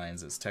use the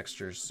lines as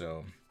textures,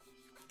 so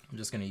I'm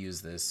just going to use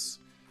this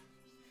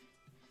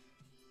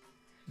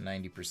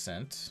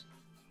 90%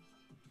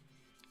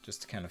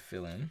 just to kind of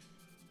fill in.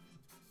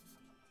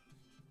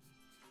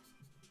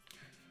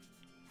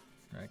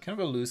 All right, kind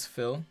of a loose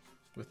fill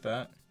with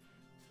that,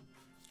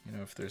 you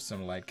know, if there's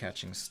some light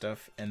catching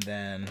stuff. And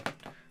then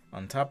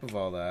on top of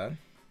all that,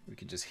 we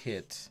could just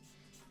hit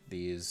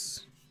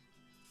these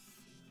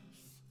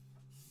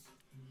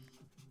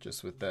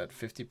just with that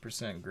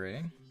 50%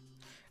 gray.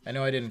 I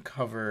know I didn't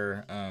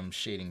cover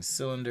shading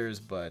cylinders,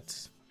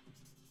 but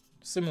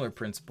similar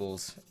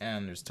principles,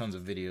 and there's tons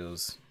of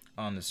videos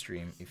on the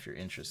stream if you're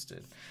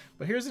interested.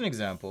 But here's an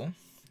example,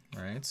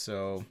 right?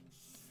 So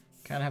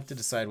kind of have to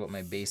decide what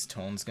my base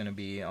tone's gonna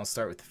be. I'll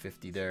start with the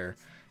 50 there,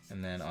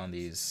 and then on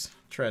these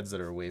treads that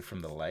are away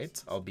from the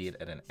light,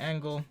 albeit at an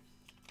angle,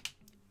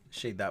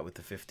 shade that with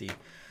the 50.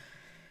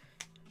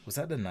 Was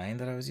that the 9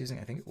 that I was using?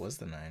 I think it was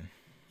the 9.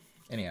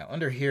 Anyhow,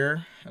 under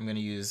here, I'm going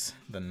to use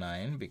the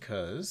 9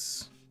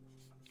 because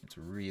it's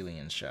really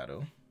in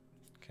shadow.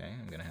 Okay,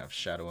 I'm going to have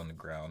shadow on the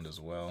ground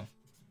as well,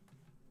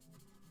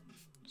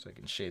 so I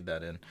can shade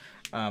that in.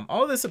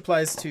 All of this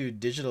applies to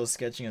digital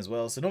sketching as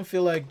well, so don't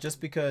feel like just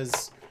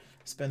because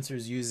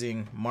Spencer's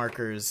using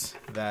markers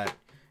that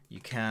you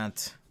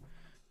can't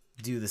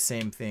do the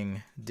same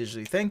thing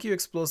digitally. Thank you,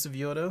 Explosive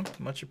Yoda.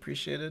 Much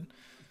appreciated.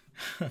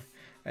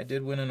 I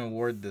did win an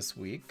award this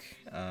week.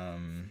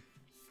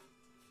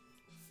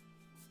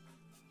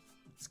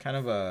 It's kind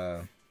of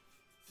a...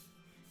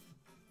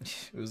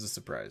 It was a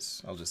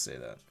surprise. I'll just say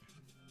that.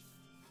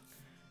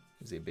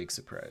 It was a big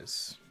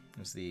surprise. It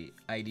was the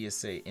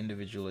IDSA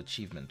Individual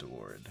Achievement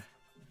Award.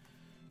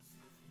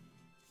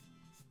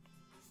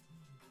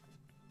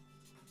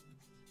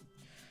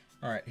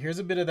 Alright, here's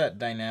a bit of that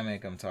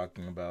dynamic I'm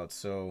talking about.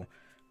 So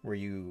where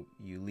you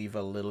leave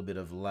a little bit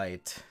of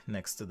light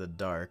next to the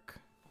dark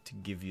to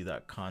give you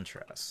that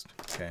contrast.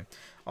 Okay.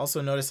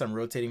 Also notice I'm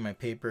rotating my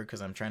paper because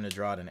I'm trying to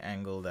draw at an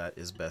angle that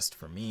is best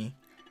for me.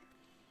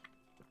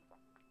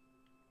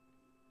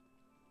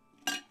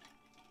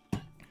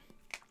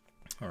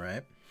 All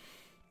right.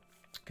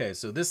 Okay,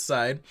 so this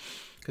side,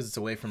 because it's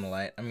away from the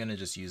light, I'm gonna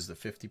just use the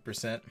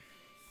 50%,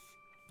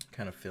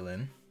 kind of fill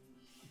in.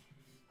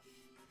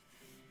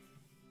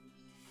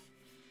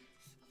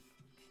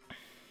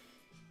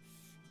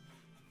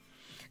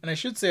 And I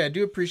should say I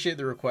do appreciate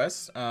the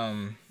requests.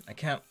 I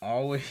can't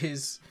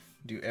always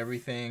do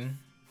everything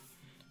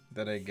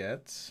that I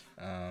get,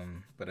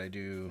 but I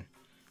do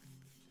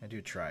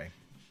try.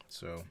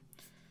 So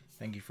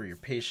thank you for your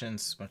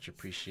patience, much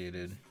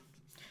appreciated.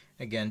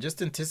 Again,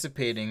 just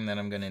anticipating that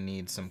I'm going to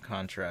need some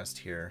contrast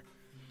here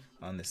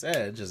on this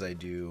edge as I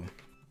do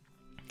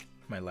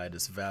my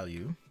lightest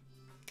value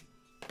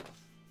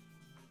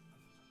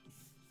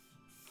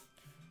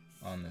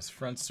on this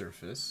front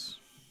surface.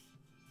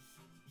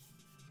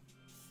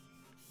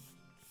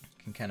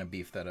 Can kind of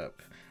beef that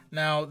up.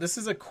 Now, this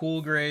is a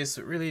cool gray,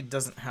 so it really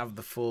doesn't have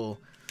the full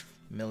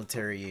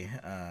military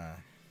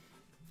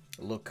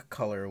look,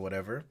 color,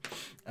 whatever.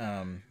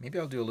 Maybe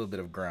I'll do a little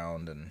bit of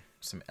ground and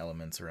some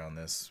elements around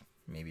this.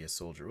 maybe a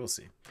soldier. We'll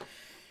see.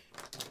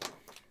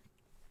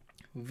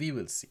 We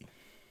will see.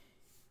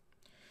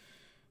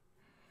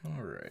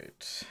 All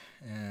right,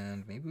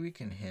 and maybe we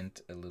can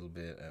hint a little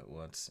bit at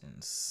what's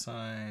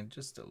inside,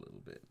 just a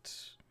little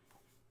bit.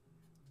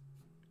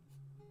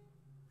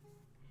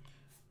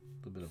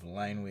 A little bit of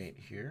line weight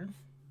here.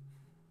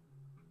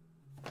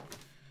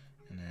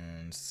 And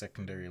then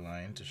secondary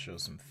line to show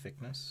some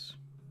thickness.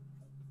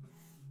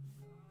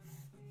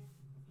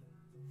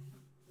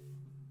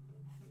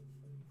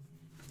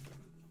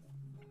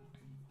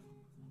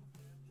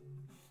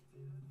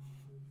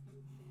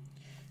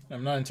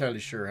 I'm not entirely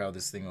sure how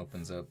this thing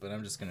opens up, but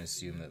I'm just going to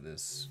assume that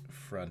this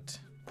front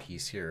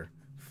piece here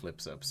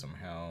flips up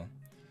somehow.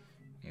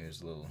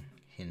 Here's a little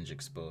hinge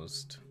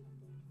exposed.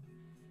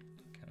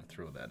 Kind of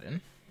throw that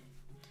in.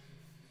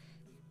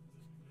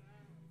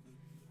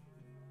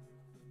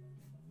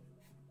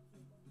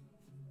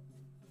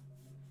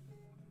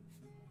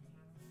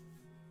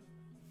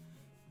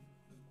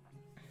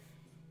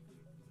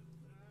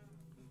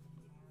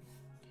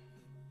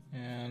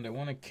 And I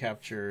want to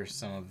capture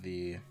some of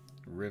the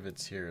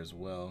rivets here as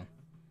well,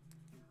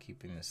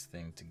 keeping this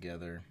thing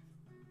together.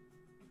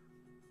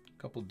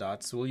 A couple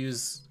dots. So we'll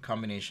use a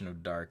combination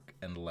of dark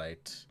and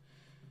light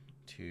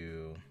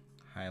to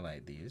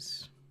highlight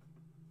these.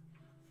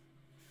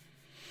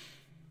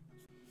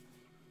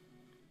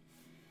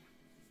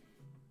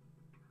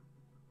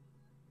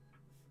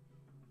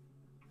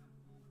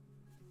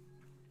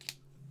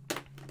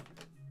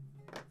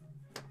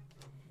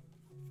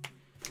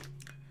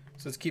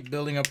 So let's keep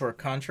building up our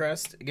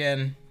contrast.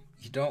 Again,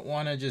 you don't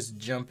want to just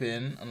jump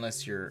in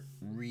unless you're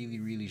really,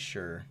 really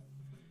sure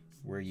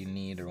where you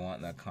need or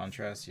want that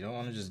contrast. You don't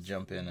want to just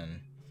jump in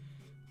and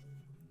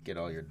get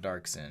all your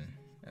darks in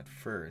at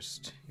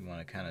first. You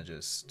want to kind of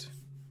just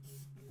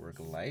work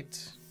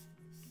light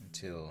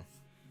until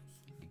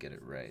you get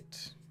it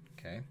right,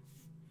 okay?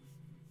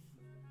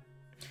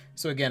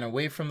 So again,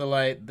 away from the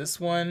light. This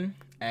one,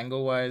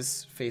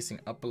 angle-wise, facing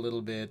up a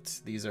little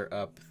bit. These are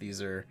up,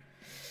 these are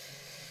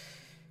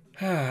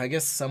I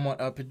guess somewhat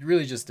up. It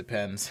really just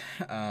depends.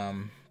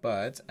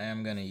 But I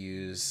am going to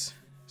use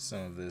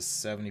some of this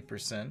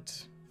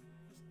 70%.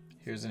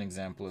 Here's an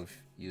example of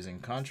using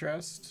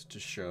contrast to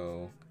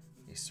show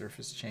a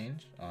surface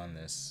change on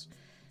this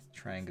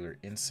triangular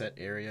inset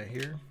area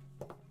here.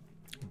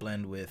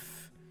 Blend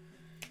with,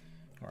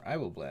 or I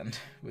will blend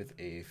with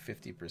a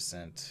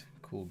 50%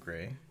 cool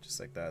gray, just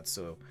like that.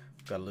 So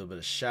I've got a little bit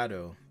of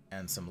shadow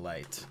and some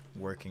light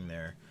working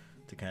there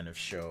to kind of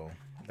show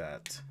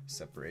that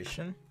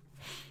separation.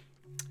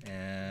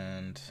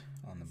 And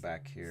on the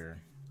back here,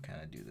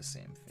 kind of do the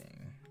same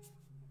thing.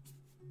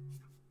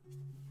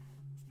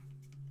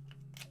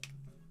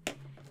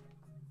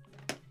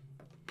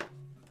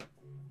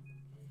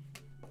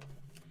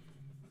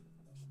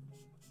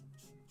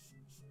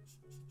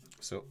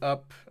 So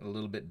up, a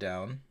little bit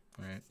down,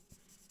 right?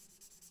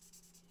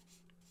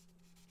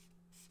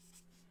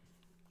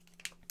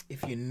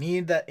 If you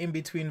need that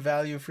in-between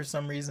value for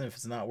some reason, if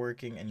it's not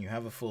working and you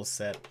have a full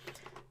set,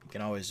 you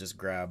can always just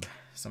grab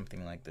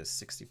something like this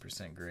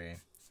 60% gray,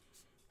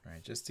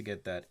 right? Just to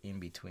get that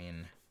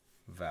in-between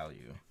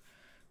value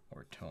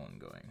or tone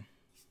going.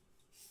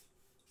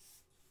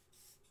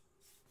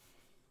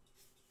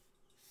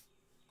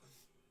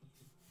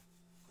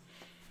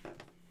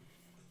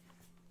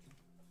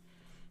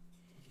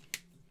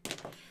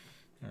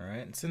 All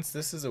right, and since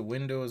this is a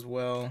window as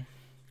well,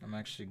 I'm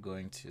actually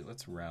going to,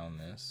 let's round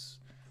this,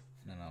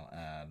 and then I'll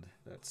add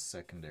that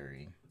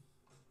secondary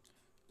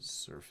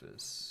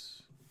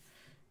surface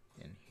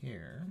in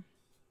here.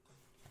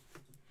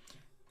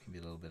 Maybe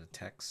a little bit of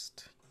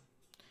text.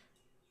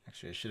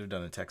 Actually, I should have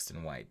done the text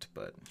in white,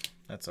 but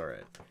that's all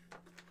right.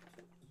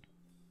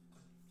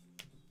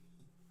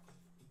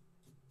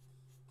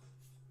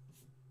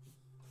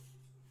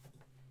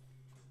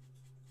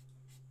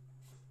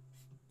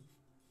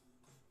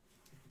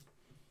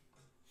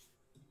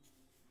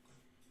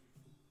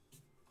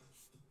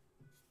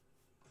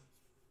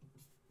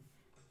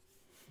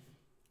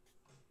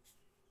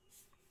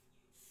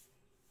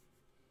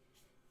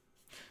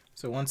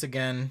 So once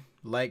again,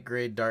 light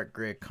gray, dark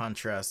gray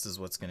contrast is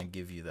what's going to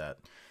give you that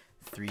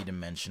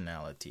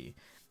three-dimensionality.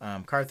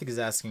 Karthik is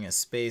asking a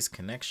space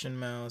connection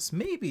mouse.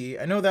 Maybe.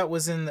 I know that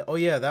was in the, oh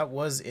yeah, that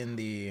was in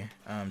the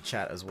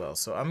chat as well.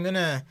 So I'm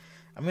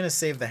gonna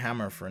save the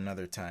hammer for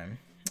another time.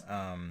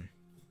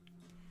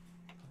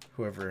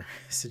 Whoever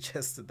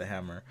suggested the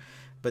hammer,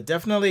 but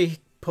definitely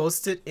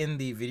post it in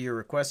the video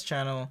request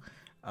channel,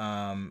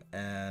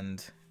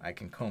 and I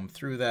can comb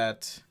through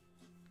that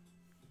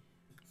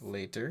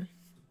later.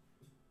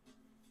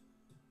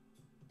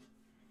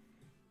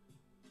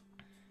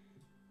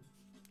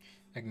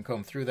 I can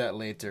comb through that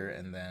later,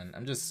 and then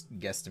I'm just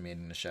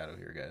guesstimating the shadow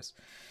here, guys,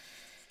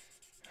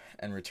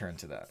 and return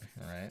to that,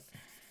 all right?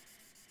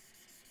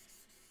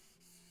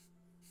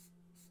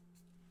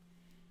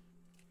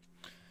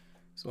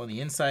 So on the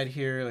inside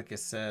here, like I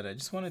said, I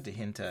just wanted to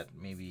hint at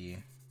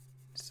maybe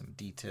some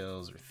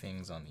details or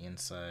things on the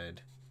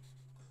inside.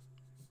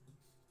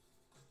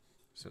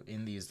 So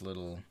in these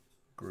little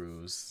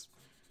grooves,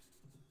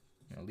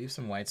 leave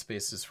some white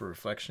spaces for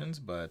reflections,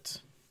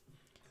 but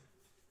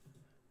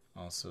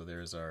also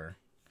there's our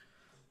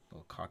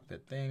little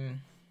cockpit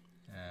thing.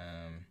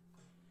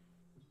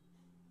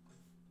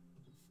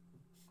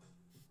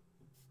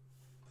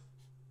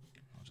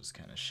 I'll just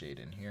kind of shade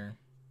in here.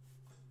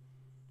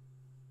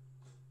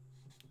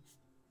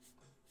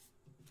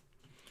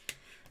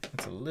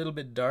 It's a little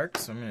bit dark,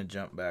 so I'm going to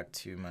jump back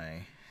to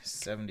my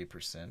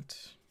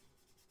 70%.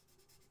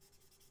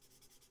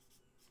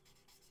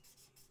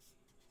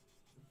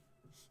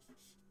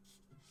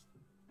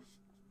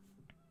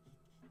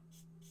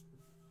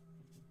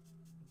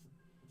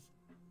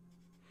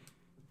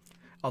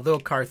 Although,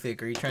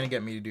 Karthik, are you trying to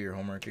get me to do your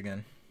homework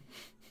again?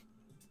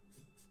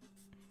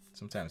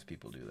 Sometimes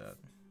people do that.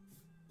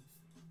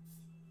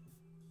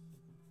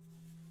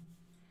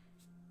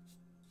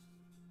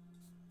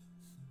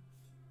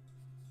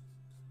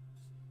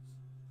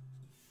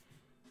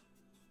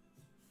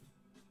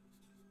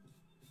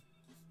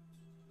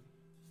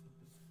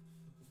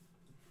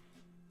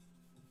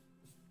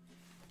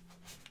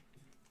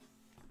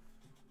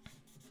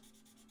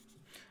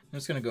 I'm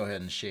just going to go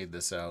ahead and shade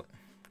this out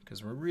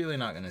because we're really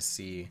not going to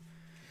see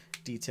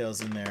details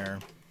in there.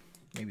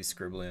 Maybe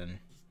scribble in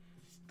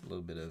a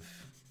little bit of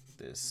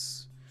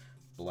this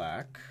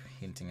black,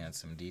 hinting at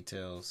some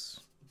details.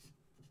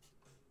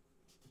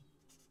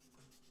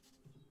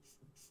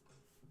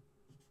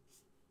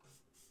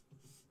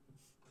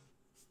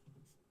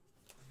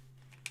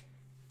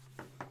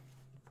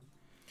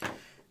 All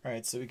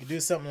right, so we could do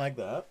something like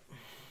that.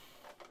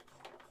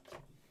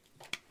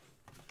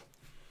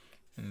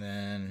 And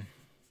then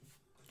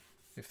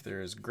if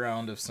there is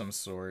ground of some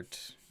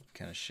sort,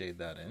 kind of shade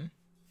that in.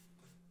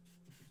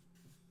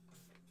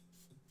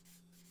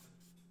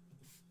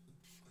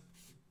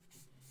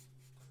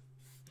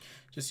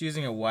 Just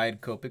using a wide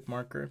Copic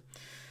marker.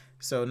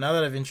 So now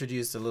that I've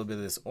introduced a little bit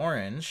of this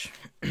orange,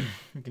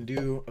 we can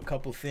do a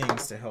couple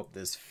things to help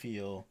this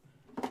feel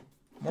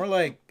more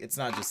like it's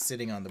not just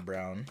sitting on the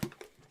brown.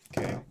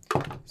 Okay,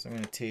 so I'm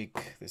going to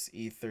take this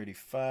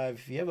E35.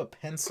 If you have a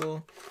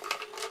pencil,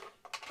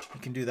 you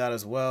can do that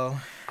as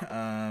well.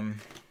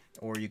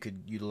 Or you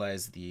could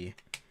utilize the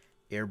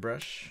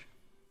airbrush.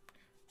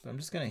 But I'm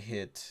just going to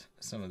hit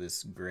some of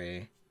this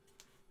gray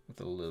with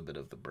a little bit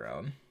of the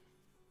brown.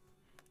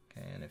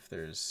 Okay, and if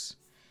there's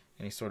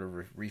any sort of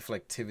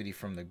reflectivity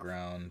from the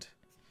ground,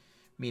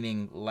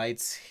 meaning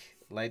light's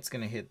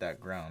going to hit that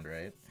ground,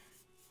 right?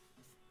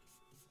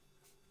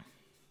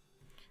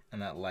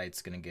 And that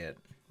light's going to get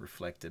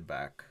reflected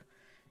back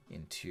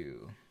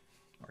into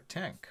our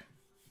tank.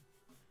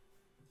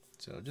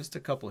 So just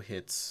a couple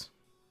hits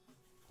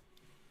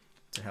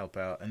to help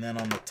out. And then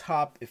on the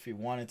top, if you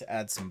wanted to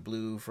add some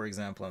blue, for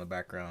example, on the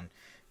background,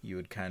 you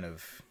would kind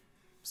of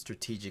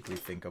strategically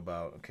think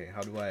about, okay,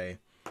 how do I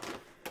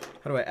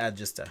add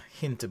just a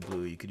hint of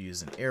blue? You could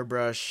use an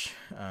airbrush,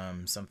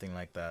 something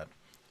like that,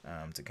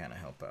 to kind of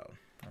help out.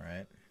 All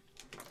right.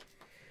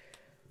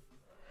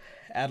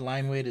 Add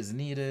line weight is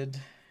needed,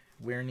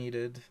 where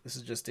needed. This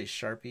is just a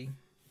Sharpie.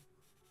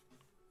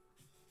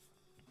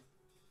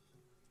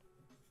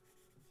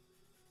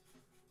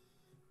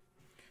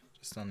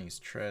 Just on these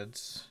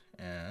treads.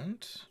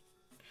 And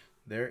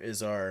there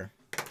is our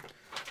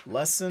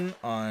lesson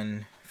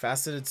on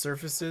faceted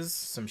surfaces,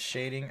 some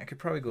shading. I could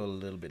probably go a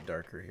little bit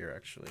darker here,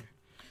 actually.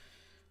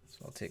 So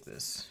I'll take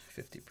this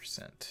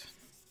 50%.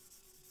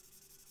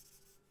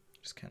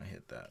 Just kind of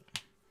hit that.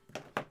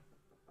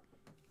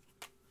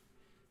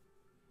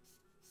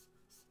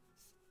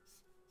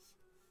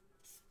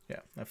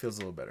 Yeah, that feels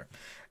a little better.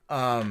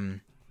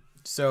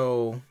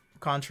 So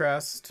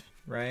contrast,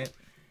 right?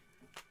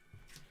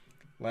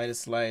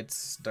 Lightest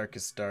lights,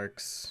 darkest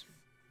darks.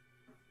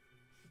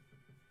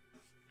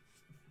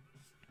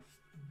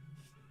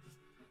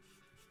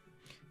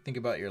 Think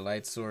about your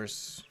light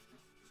source.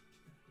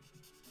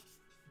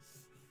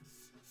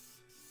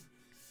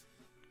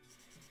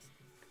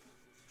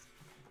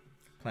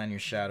 Plan your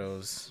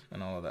shadows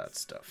and all of that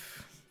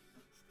stuff.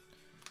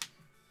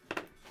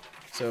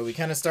 So we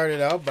kind of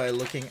started out by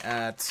looking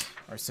at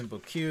our simple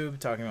cube,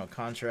 talking about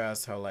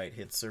contrast, how light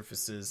hits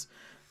surfaces,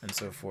 and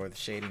so forth,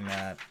 shading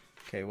that.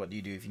 Okay, what do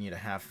you do if you need a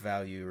half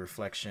value,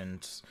 reflection,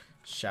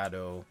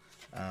 shadow,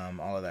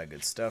 all of that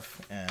good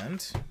stuff.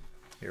 And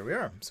here we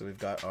are. So we've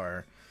got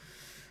our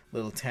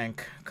little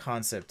tank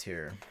concept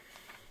here.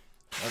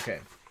 Okay.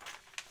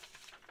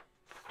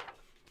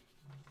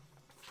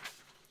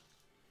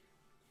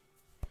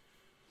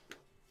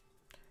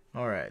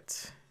 All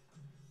right.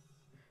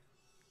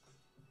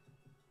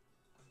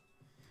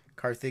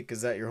 Karthik,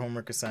 is that your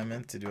homework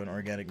assignment, to do an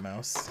organic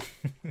mouse?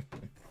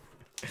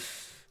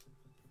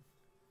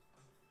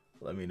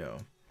 Let me know.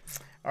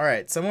 All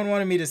right, someone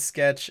wanted me to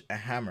sketch a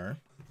hammer.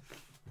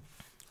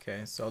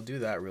 Okay, so I'll do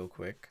that real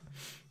quick.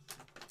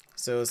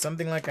 So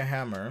something like a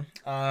hammer.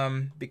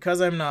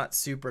 Because I'm not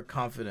super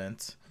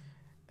confident.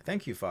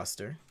 Thank you,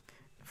 Foster.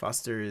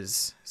 Foster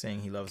is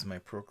saying he loves my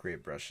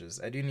Procreate brushes.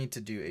 I do need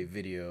to do a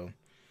video,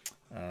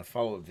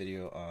 follow-up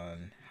video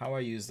on how I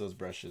use those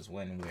brushes,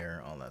 when,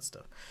 where, all that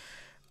stuff.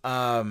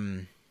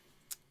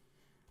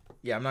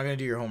 yeah, I'm not gonna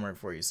do your homework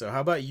for you. So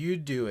how about you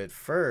do it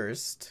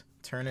first,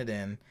 turn it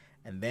in,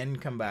 and then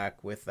come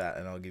back with that,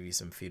 and I'll give you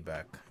some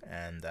feedback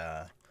and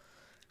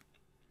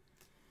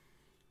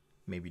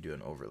maybe do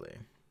an overlay.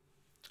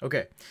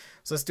 Okay,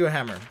 so let's do a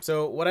hammer.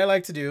 So what I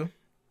like to do,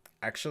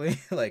 actually,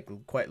 like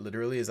quite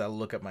literally, is I'll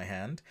look at my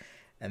hand,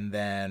 and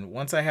then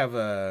once I have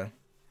a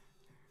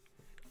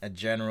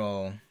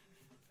general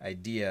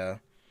idea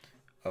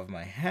of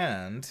my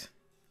hand,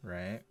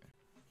 right,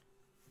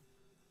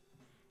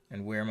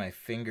 and where my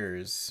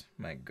fingers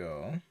might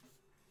go,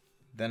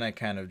 then I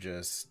kind of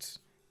just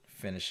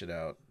finish it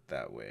out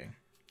that way.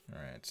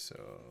 All right,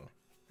 so,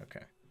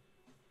 okay.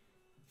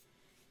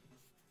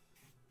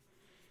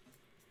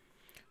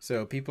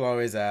 So people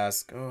always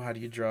ask, oh, how do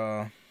you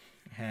draw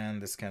a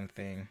hand, this kind of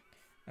thing.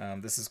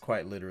 This is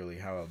quite literally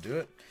how I'll do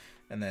it.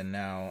 And then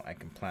now I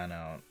can plan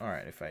out, all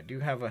right, if I do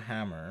have a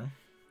hammer,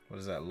 what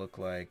does that look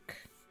like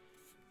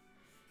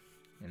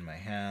in my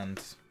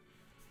hand?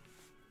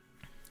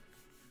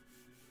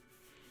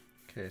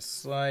 Okay,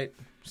 slight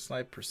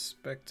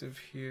perspective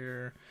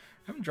here.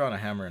 I haven't drawn a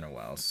hammer in a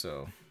while,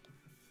 so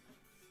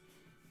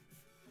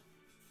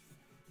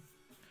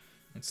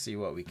let's see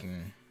what we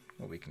can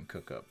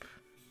cook up.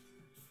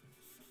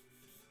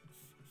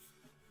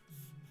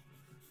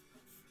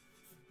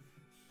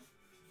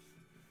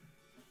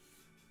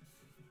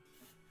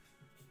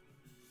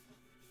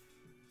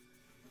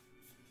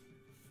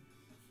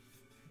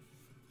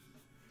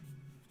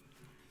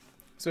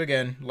 So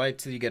again, light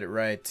till you get it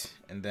right,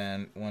 and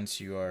then once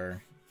you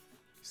are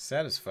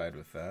satisfied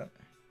with that,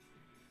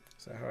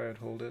 is that how I would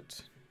hold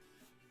it?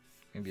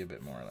 Maybe a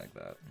bit more like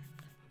that.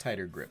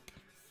 Tighter grip.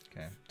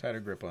 Okay, tighter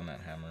grip on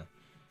that hammer.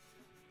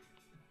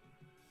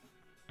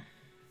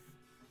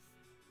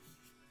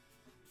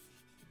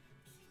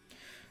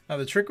 Now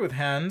the trick with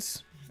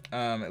hands,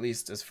 at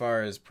least as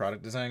far as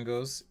product design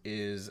goes,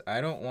 is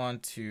I don't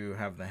want to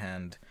have the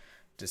hand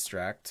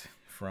distract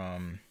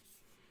from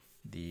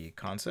the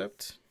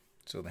concept.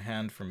 So the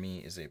hand for me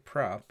is a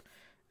prop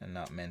and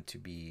not meant to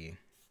be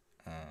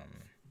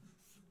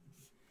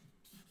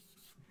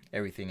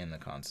everything in the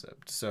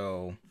concept.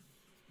 So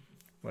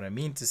what I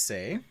mean to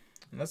say,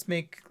 let's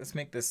make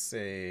this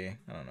a,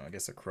 I don't know, I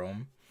guess a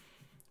chrome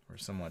or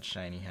somewhat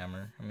shiny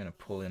hammer. I'm gonna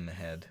pull in the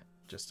head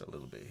just a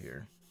little bit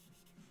here.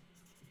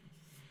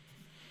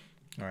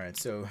 All right,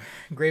 so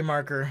gray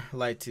marker,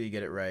 light till you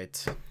get it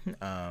right,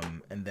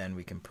 and then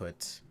we can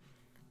put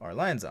our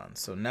lines on.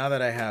 So now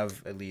that I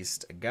have at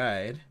least a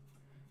guide,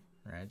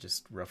 right,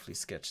 just roughly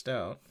sketched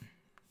out,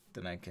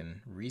 then I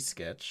can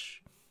resketch,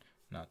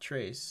 not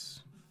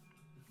trace.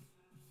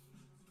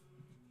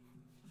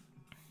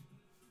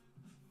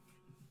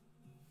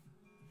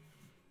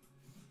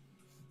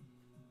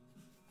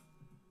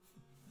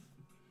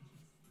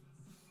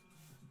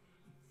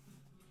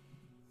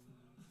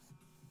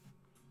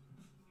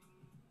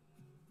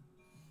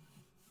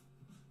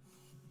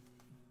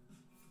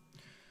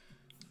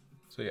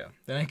 So yeah,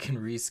 then I can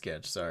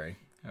resketch, sorry.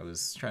 I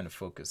was trying to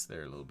focus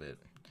there a little bit.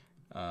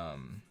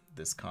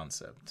 This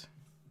concept.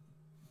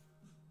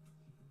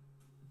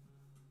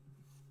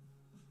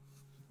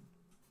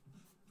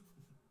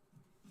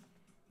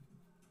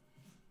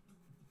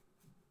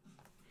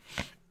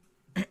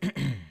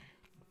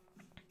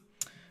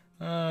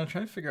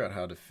 Trying to figure out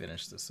how to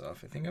finish this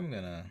off. I think I'm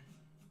gonna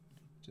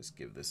just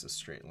give this a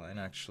straight line,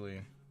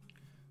 actually,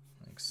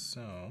 like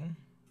so.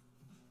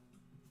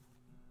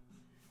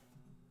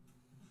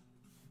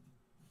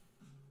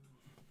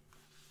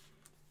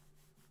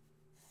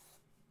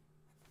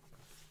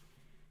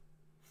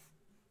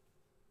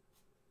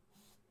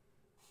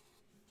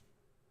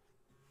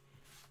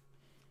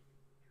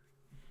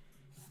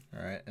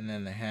 All right, and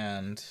then the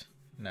hand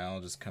now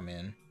will just come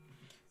in.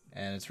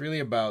 And it's really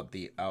about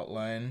the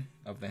outline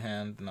of the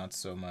hand, not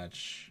so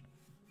much,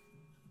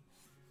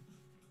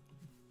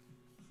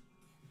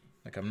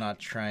 like I'm not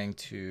trying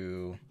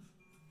to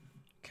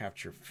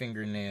capture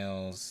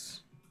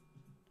fingernails.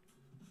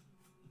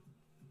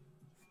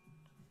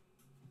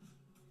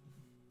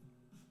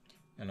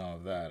 And all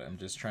of that. I'm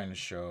just trying to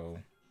show,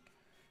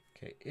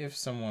 okay, if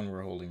someone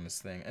were holding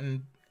this thing,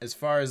 and as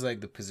far as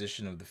like the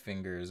position of the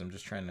fingers, I'm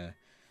just trying to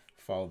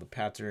follow the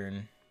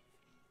pattern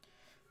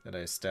that I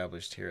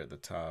established here at the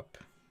top.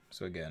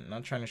 So again,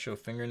 not trying to show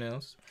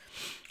fingernails.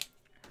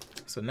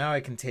 So now I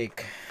can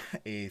take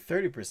a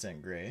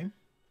 30% gray,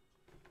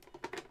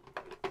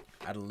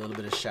 add a little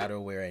bit of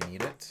shadow where I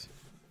need it.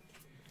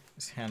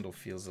 This handle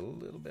feels a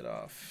little bit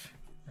off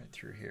right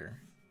through here.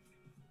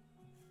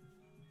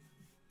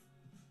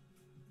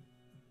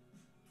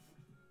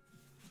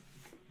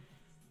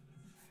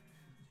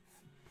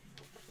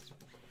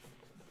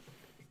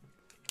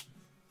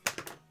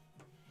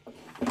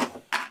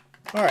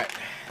 All right,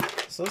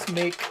 so let's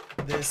make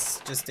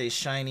this just a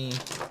shiny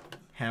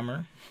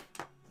hammer.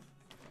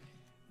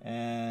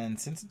 And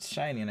since it's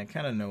shiny and I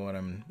kind of know what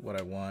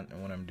I want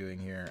and what I'm doing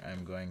here,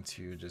 I'm going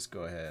to just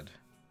go ahead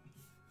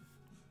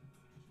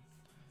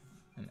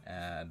and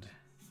add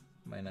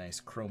my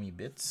nice chromey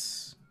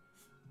bits.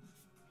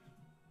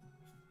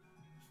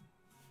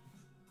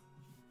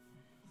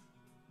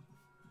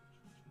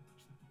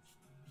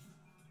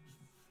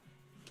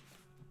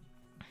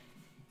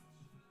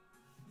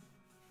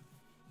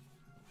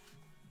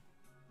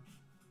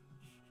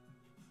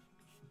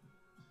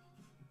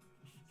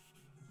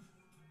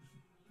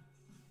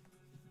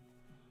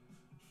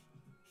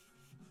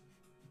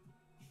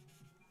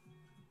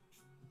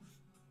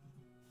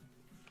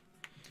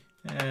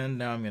 And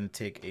now I'm going to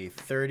take a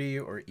 30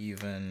 or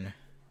even,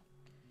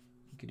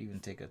 you could even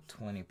take a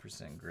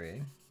 20%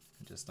 gray.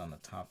 Just on the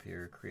top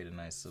here, create a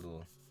nice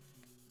little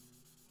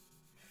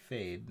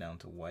fade down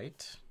to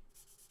white.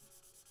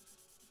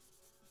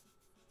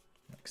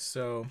 Like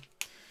so.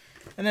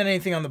 And then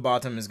anything on the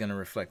bottom is going to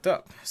reflect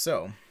up.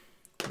 So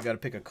you got to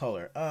pick a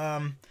color.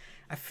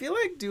 I feel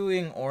like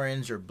doing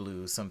orange or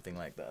blue, something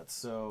like that.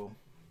 So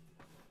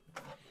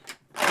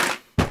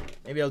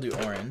maybe I'll do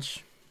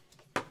orange.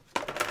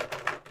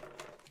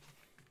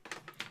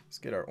 Let's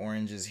get our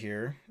oranges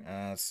here.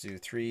 Let's do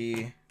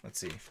 3, let's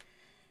see,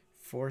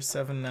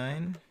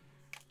 479.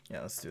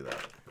 Yeah, let's do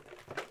that.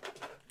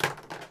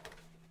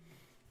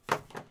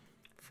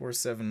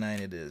 479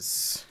 it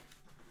is.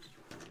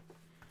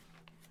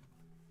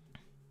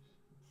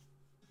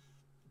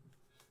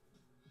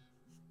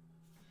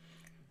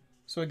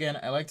 So again,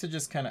 I like to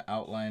just kind of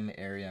outline the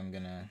area I'm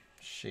going to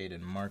shade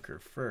in marker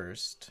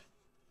first.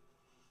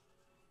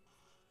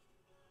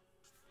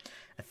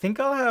 I think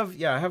I'll have,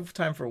 yeah, I have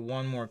time for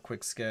one more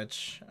quick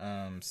sketch.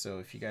 So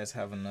if you guys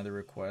have another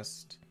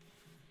request,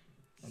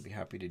 I'll be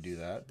happy to do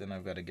that. Then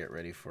I've got to get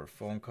ready for a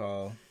phone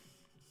call.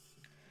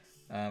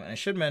 And I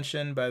should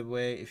mention, by the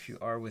way, if you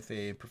are with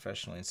a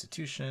professional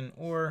institution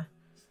or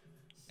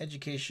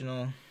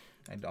educational,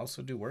 I'd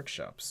also do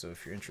workshops. So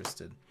if you're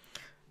interested,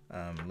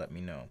 let me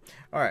know.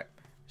 All right.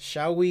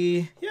 Shall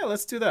we? Yeah,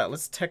 let's do that.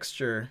 Let's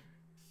texture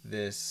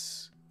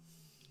this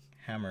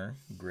hammer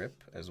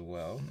grip as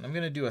well. I'm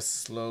going to do a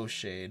slow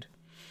shade,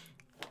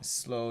 a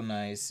slow,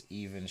 nice,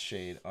 even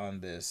shade on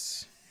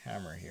this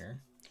hammer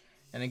here.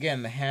 And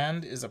again, the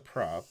hand is a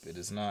prop. It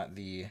is not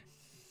the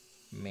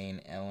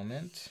main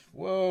element.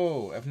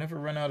 Whoa, I've never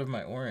run out of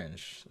my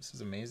orange. This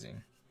is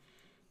amazing.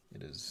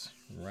 It is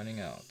running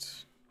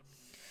out.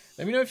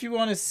 Let me know if you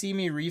want to see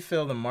me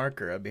refill the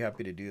marker. I'd be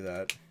happy to do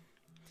that.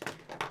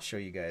 Show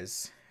you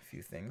guys a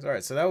few things. All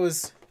right, so that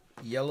was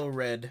yellow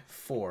red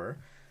 4.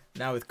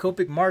 Now with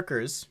Copic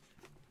markers,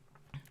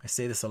 I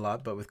say this a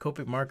lot, but with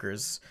Copic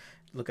markers,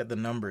 look at the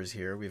numbers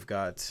here. We've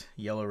got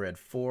yellow red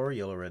 4,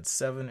 yellow red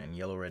 7, and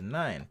yellow red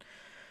 9.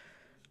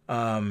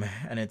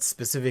 And it's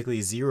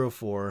specifically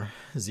 04,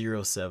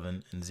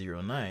 07,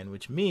 and 09,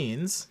 which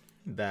means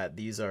that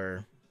these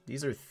are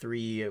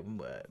 3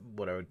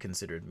 what I would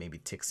consider maybe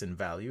ticks in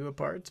value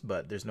apart,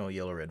 but there's no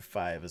yellow red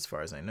 5 as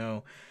far as I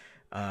know.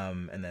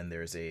 And then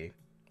there's a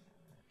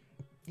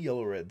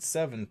yellow red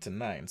 7 to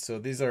 9. So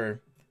these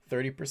are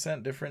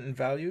 30% different in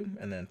value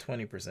and then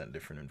 20%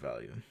 different in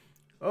value.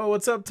 Oh,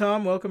 what's up,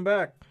 Tom? Welcome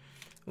back.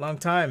 Long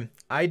time.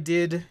 I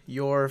did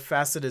your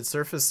faceted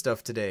surface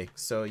stuff today,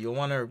 so you'll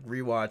want to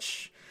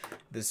rewatch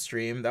this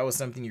stream. That was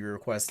something you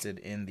requested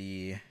in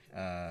the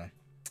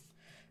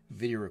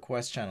video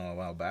request channel a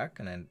while back,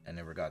 and I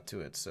never got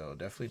to it, so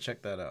definitely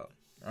check that out.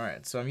 All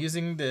right, so I'm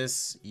using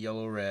this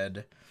yellow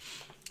red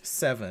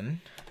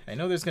 7. I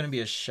know there's going to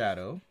be a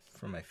shadow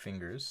for my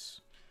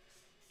fingers,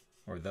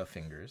 or the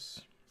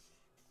fingers.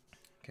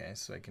 Okay,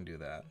 so I can do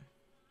that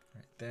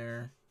right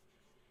there.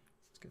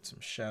 Let's get some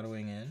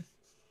shadowing in.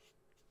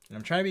 And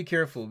I'm trying to be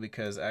careful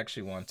because I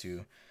actually want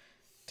to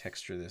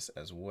texture this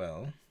as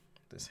well,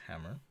 this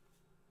hammer.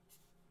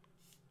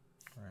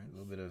 All right, a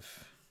little bit of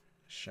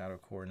shadow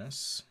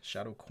cornice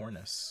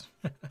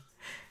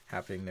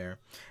happening there.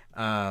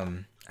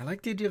 I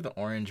like the idea of the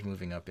orange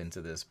moving up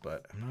into this,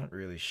 but I'm not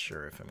really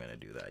sure if I'm going to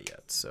do that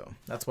yet. So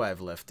that's why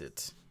I've left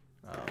it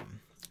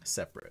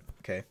separate,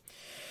 okay?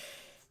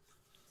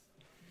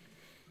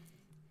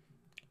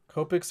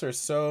 Copics are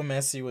so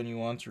messy when you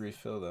want to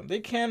refill them. They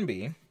can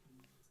be.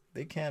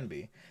 They can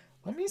be.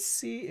 Let me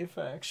see if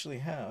I actually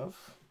have.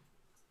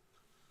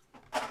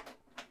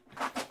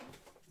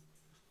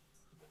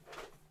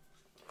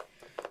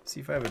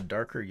 See if I have a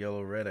darker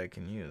yellow red I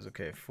can use.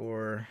 Okay,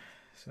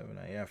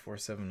 479. Yeah,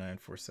 479,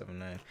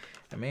 479.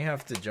 I may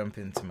have to jump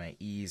into my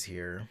E's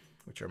here,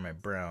 which are my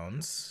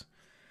browns,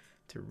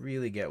 to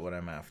really get what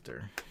I'm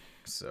after.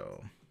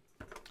 So,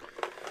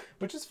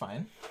 which is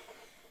fine.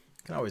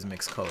 Can always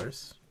mix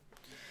colors.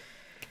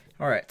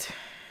 All right.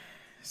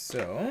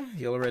 So,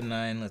 yellow, red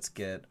 9, let's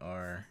get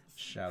our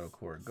shadow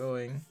core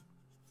going.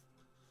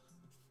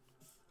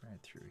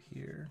 Right through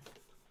here.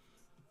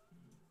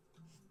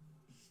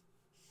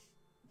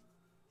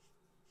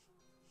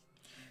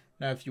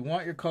 Now, if you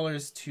want your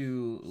colors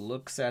to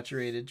look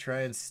saturated,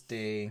 try and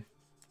stay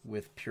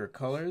with pure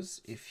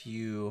colors. If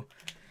you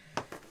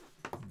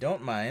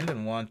don't mind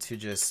and want to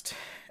just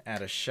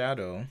add a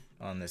shadow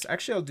on this,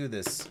 actually I'll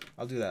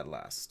do that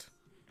last,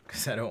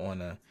 because I don't want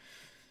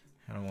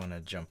to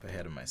jump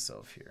ahead of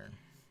myself here.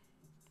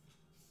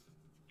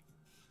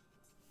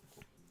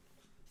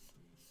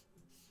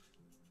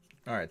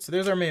 All right, so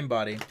there's our main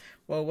body.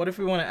 Well, what if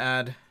we want to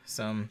add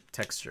some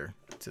texture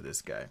to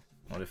this guy?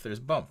 What if there's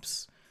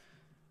bumps?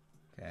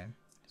 Okay,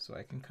 so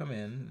I can come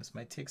in. This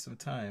might take some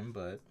time,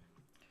 but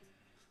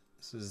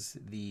this is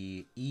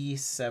the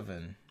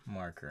E7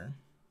 marker.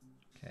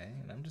 Okay,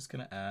 and I'm just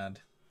going to add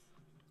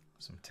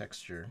some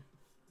texture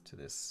to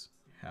this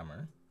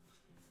hammer.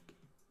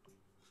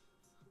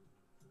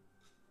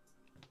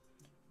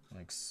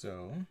 Like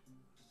so.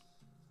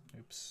 Let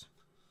me Oops.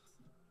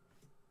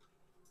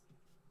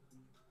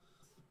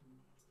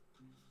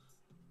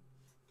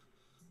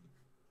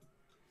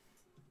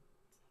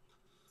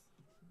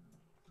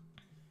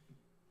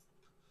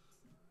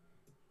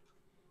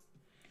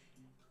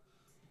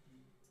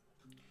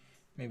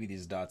 Maybe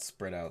these dots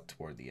spread out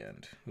toward the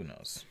end. Who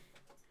knows?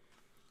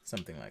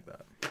 Something like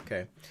that.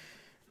 Okay.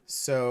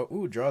 So,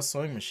 ooh, draw a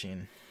sewing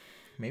machine.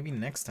 Maybe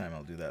next time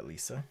I'll do that,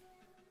 Lisa.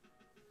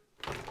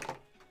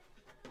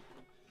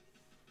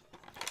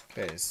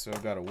 Okay, so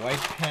I've got a white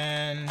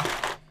pen.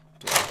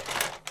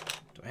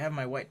 Do I have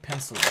my white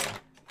pencil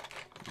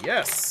though?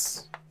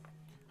 Yes!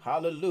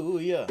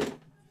 Hallelujah!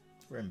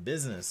 We're in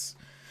business.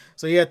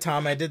 So yeah,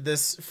 Tom, I did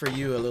this for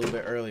you a little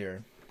bit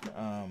earlier.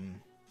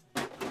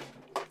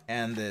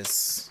 And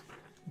this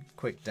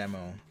quick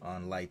demo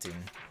on lighting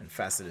and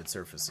faceted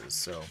surfaces.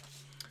 So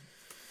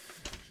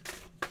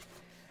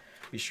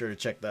be sure to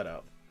check that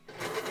out.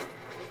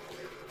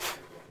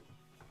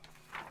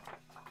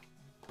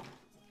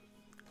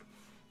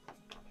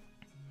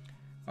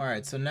 All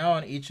right, so now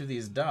on each of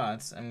these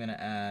dots, I'm gonna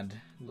add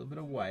a little bit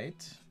of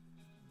white,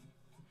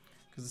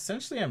 because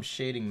essentially I'm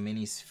shading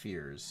mini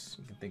spheres.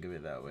 You can think of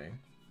it that way.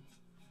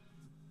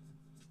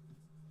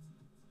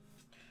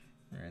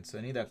 All right, so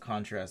I need that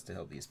contrast to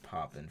help these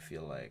pop and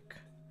feel like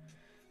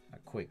a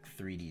quick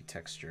 3D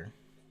texture.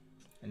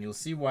 And you'll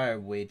see why I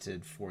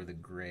waited for the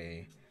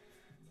gray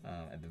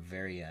at the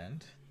very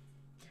end.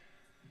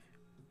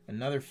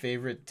 Another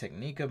favorite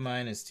technique of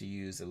mine is to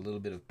use a little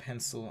bit of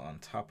pencil on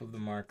top of the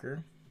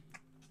marker.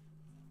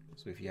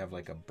 So if you have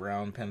like a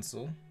brown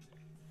pencil,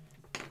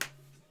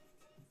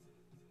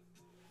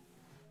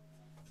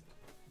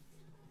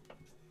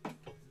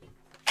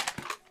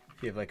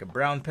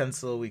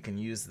 we can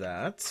use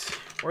that.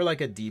 Or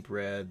like a deep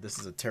red. This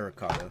is a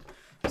terracotta.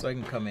 So I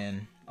can come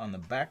in on the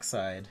back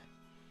side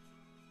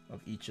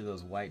of each of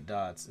those white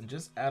dots and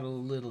just add a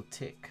little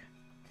tick.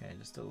 Okay,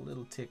 just a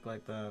little tick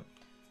like that.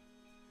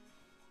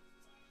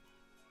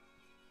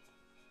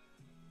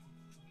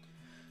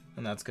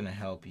 And that's going to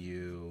help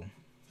you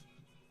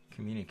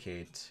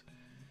communicate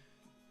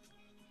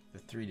the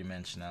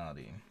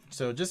three-dimensionality.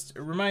 So just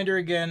a reminder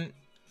again,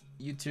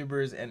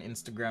 YouTubers and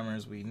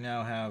Instagrammers, we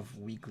now have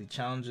weekly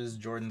challenges.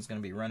 Jordan's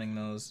going to be running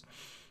those.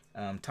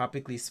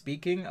 Topically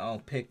speaking, I'll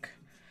pick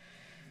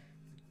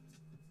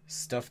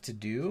stuff to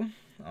do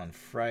on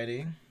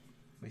Friday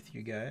with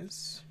you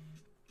guys.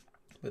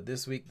 But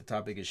this week the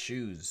topic is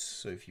shoes.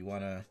 So if you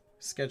want to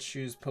sketch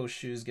shoes, post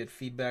shoes, get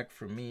feedback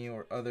from me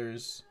or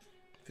others,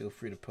 feel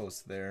free to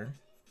post there.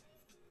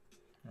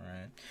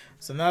 Alright,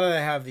 so now that I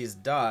have these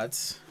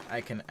dots,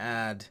 I can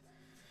add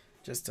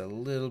just a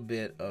little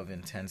bit of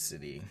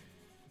intensity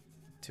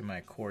to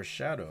my core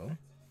shadow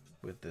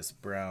with this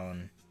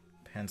brown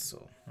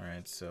pencil.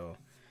 Alright, so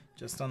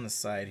just on the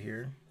side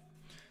here.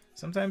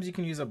 Sometimes you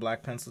can use a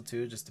black pencil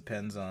too, it just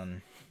depends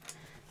on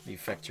the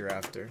effect you're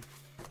after.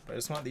 But I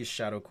just want these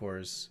shadow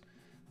cores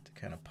to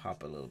kind of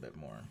pop a little bit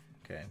more.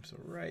 Okay, so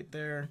right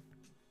there,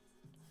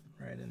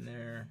 right in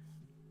there.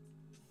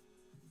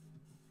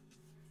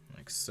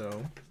 Like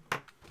so.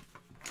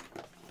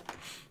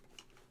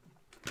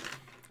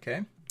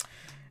 Okay,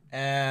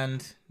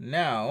 and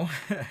now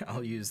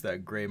I'll use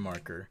that gray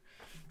marker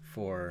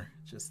for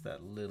just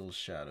that little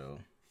shadow.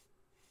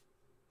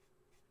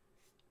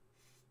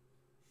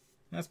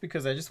 That's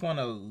because I just want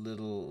a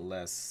little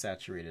less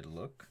saturated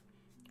look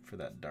for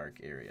that dark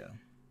area.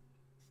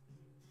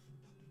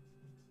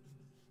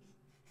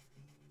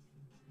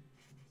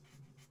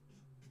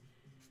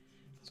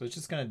 So it's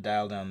just going to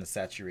dial down the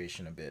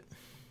saturation a bit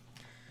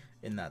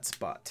in that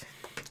spot.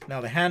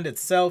 Now the hand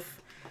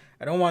itself,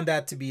 I don't want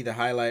that to be the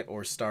highlight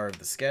or star of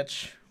the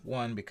sketch.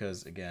 One,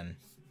 because again,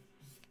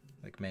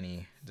 like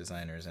many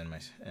designers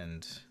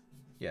and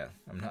yeah,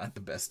 I'm not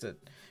the best at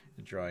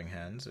drawing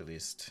hands, at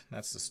least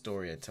that's the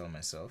story I tell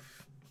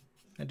myself.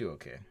 I do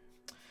okay.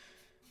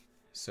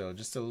 So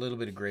just a little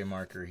bit of gray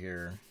marker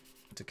here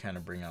to kind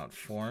of bring out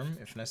form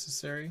if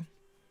necessary.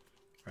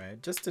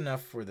 Right, just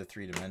enough for the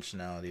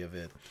three-dimensionality of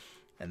it.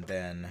 And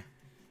then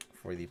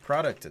for the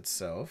product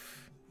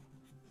itself,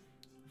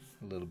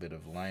 a little bit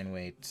of line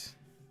weight.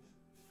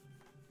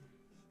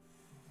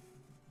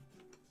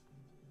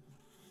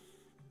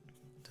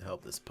 To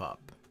help this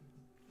pop.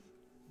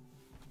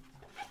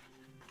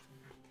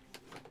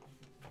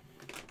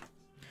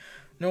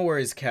 No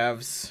worries,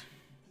 calves.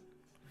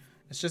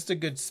 It's just a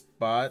good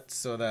spot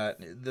so that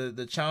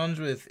the challenge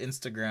with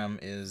Instagram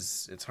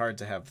is it's hard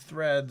to have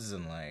threads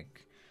and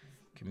like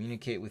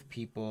communicate with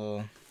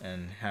people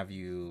and have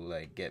you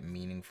like get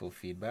meaningful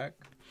feedback.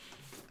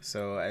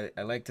 So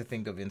I like to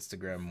think of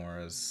Instagram more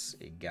as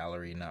a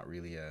gallery, not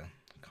really a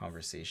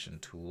conversation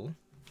tool.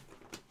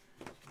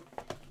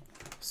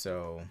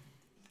 So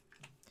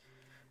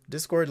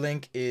Discord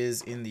link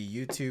is in the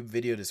YouTube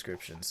video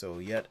description. So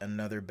yet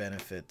another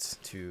benefit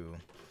to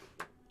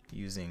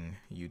using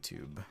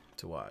YouTube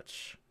to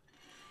watch.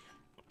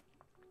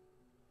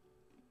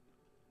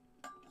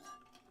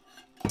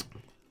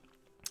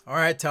 All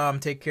right, Tom,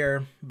 take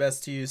care.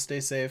 Best to you. Stay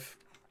safe.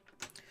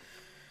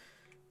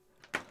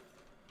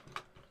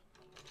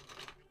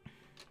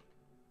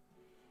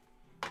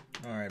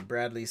 All right,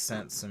 Bradley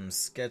sent some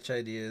sketch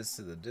ideas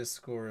to the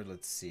Discord.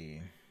 Let's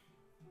see.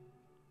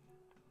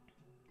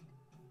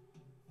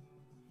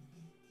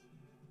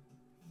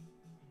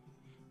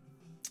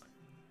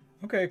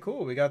 Okay,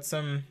 cool. We got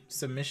some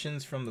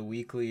submissions from the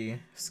weekly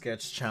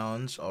sketch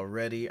challenge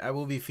already. I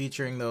will be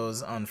featuring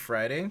those on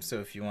Friday, so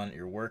if you want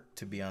your work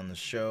to be on the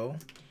show,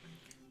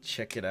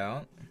 check it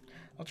out.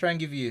 I'll try and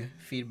give you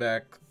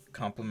feedback,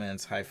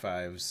 compliments, high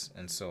fives,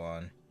 and so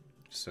on.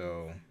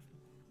 So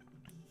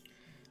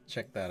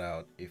check that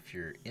out if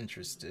you're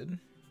interested.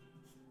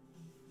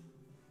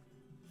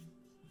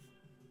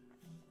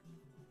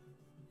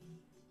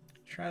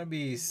 Trying to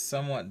be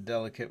somewhat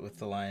delicate with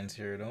the lines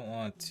here. Don't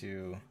want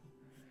to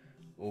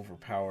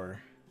overpower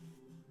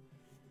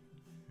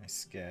my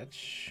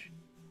sketch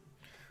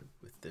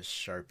with this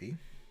Sharpie.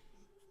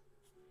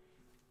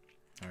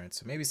 All right,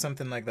 so maybe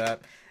something like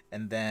that,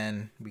 and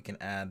then we can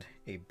add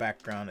a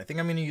background. I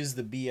think I'm going to use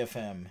the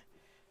BFM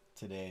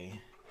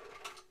today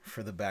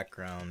for the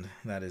background.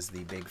 That is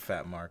the big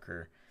fat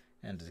marker,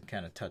 and to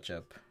kind of touch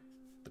up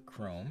the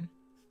chrome.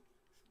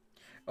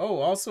 Oh,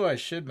 also I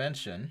should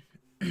mention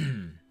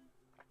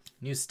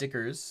new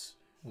stickers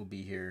will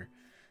be here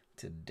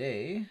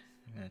today.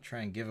 I'm going to try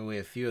and give away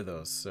a few of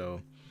those,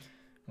 so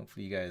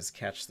hopefully you guys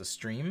catch the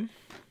streams.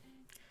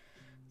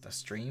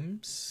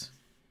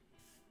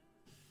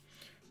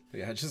 But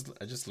yeah, I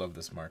just love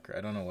this marker.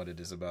 I don't know what it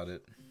is about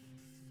it.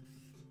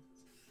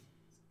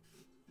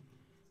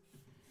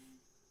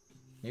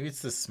 Maybe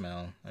it's the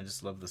smell. I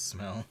just love the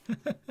smell.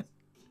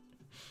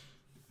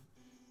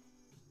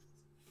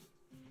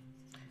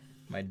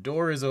 My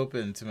door is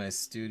open to my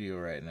studio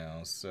right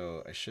now,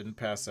 so I shouldn't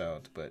pass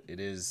out, but it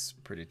is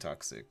pretty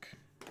toxic.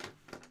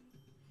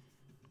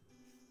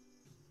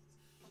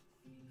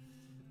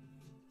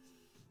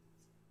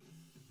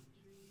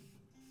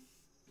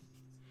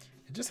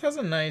 It just has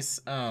a nice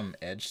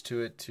edge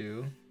to it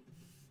too,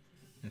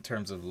 in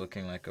terms of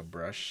looking like a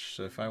brush.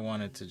 So if I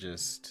wanted to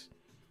just,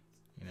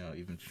 you know,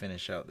 even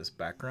finish out this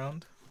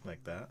background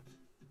like that.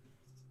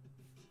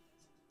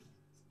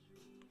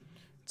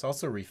 It's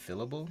also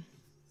refillable.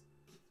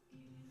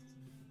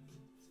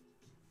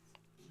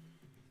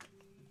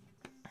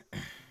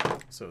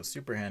 So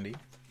super handy.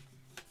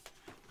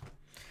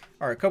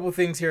 All right, a couple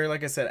things here.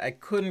 Like I said, I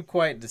couldn't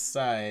quite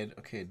decide.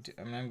 Okay,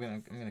 I'm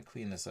gonna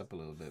clean this up a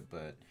little bit,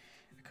 but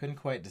I couldn't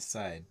quite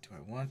decide. Do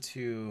I want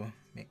to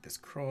make this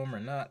chrome or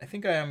not? I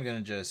think I am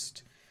gonna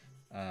just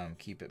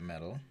keep it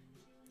metal.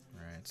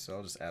 All right, so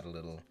I'll just add a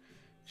little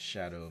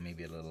shadow,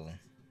 maybe a little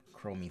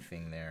chromey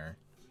thing there.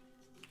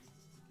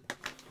 A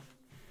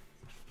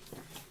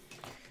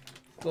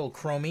little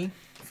chromey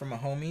from my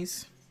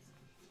homies.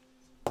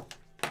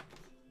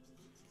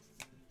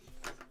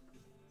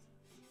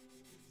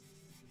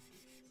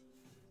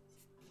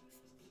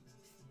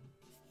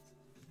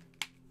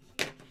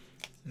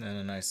 And then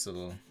a nice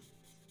little,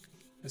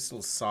 this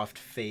little soft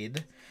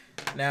fade.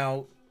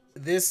 Now,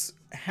 this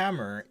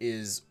hammer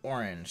is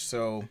orange,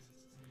 so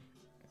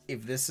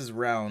if this is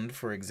round,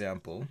 for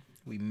example,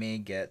 we may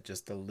get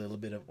just a little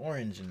bit of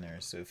orange in there.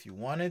 So if you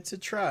wanted to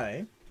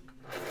try,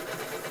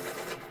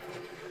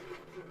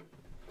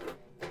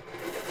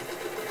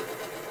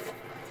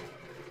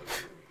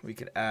 we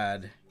could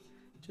add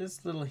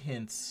just little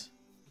hints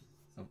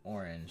of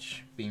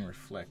orange being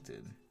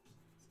reflected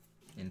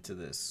into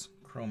this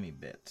chromey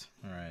bit.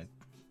 All right.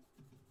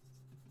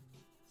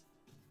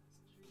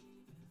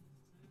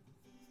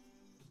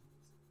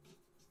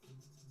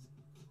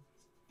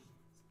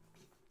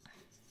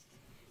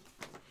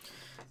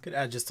 Could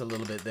add just a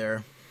little bit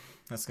there.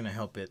 That's gonna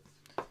help it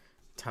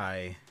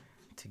tie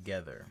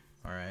together.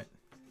 All right.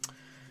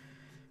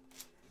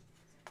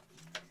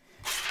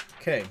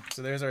 Okay,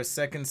 so there's our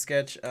second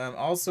sketch.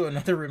 Also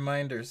another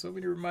reminder, so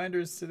many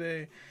reminders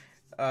today.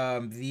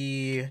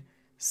 The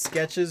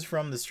sketches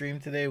from the stream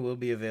today will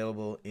be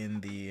available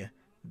in the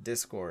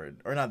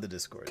Discord, or not the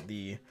Discord,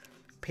 the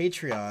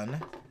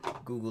Patreon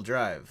Google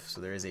Drive.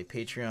 So there is a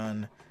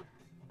Patreon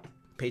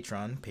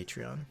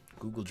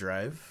Google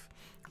Drive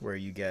where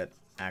you get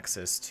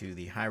access to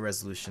the high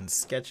resolution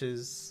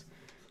sketches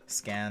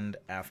scanned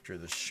after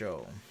the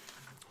show.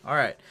 All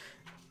right,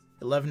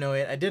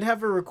 11:08. I did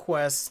have a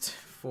request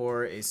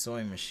for a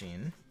sewing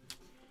machine.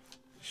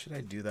 Should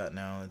I do that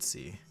now? Let's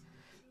see.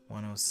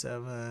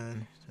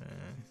 107.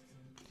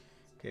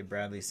 Okay,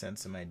 Bradley sent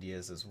some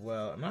ideas as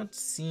well. I'm not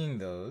seeing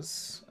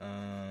those.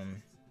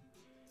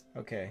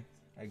 Okay,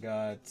 I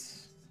got.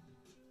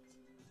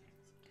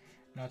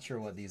 Not sure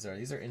what these are.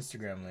 These are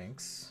Instagram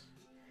links.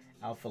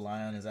 Alpha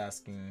Lion is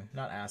asking,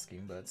 not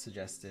asking, but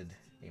suggested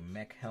a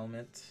mech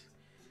helmet.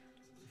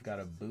 We've got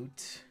a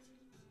boot.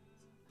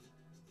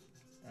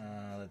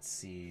 Let's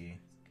see.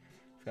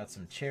 We've got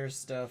some chair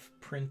stuff,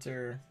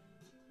 printer.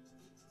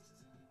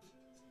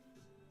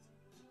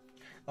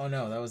 Oh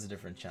no, that was a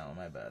different channel,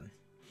 my bad.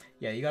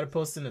 Yeah, you gotta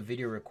post in the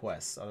video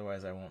requests,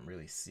 otherwise I won't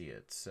really see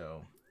it.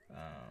 So,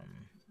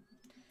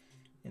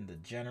 in the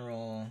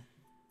general.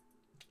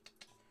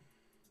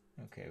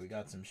 Okay, we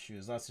got some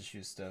shoes, lots of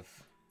shoe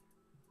stuff.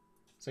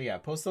 So yeah,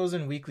 post those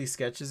in weekly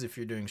sketches if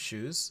you're doing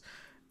shoes.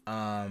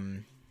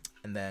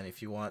 And then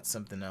if you want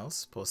something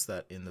else, post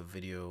that in the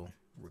video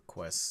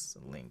requests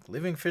link.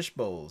 Living fish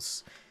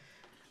bowls.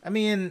 I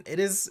mean, it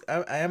is,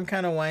 I am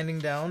kind of winding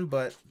down,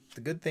 but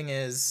the good thing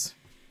is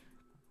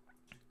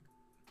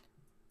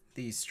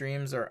the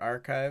streams are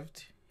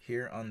archived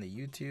here on the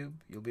YouTube.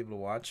 You'll be able to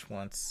watch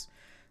once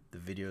the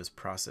video is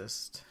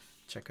processed.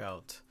 Check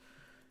out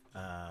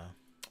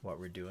what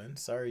we're doing.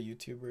 Sorry,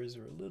 YouTubers,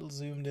 we're a little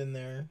zoomed in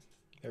there.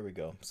 There we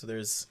go. So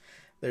there's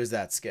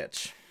that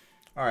sketch.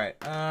 All right.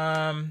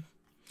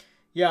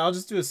 Yeah, I'll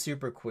just do a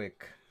super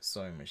quick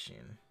sewing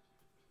machine.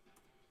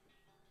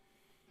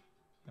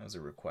 That was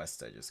a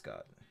request I just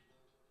got.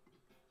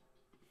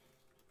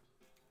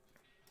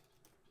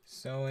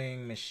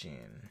 Sewing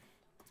machine.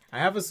 I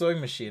have a sewing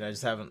machine. I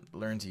just haven't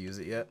learned to use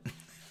it yet.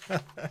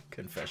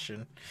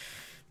 Confession.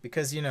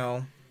 Because, you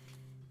know,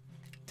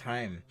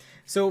 time.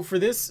 So for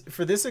this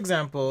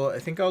example, I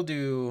think I'll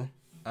do,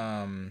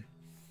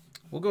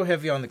 we'll go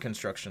heavy on the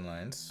construction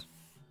lines.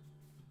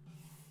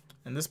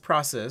 And this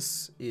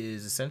process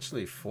is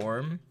essentially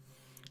form,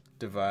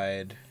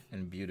 divide,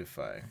 and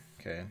beautify.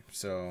 Okay,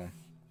 so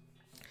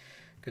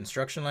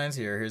construction lines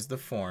here. Here's the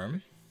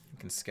form. You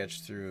can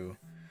sketch through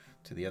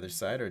to the other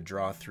side or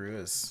draw through,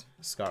 as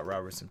Scott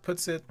Robertson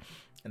puts it.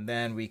 And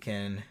then we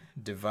can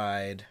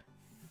divide.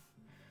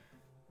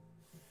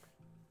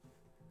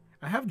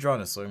 I have drawn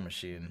a sewing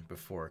machine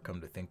before, come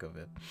to think of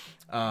it.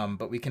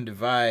 But we can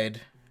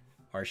divide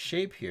our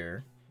shape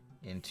here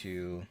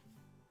into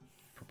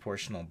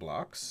proportional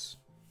blocks.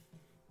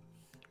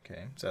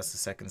 Okay, so that's the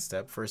second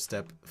step. First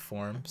step,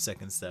 form.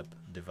 Second step,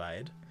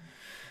 divide.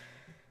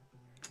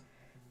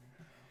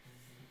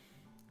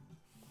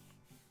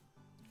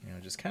 You know,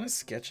 just kind of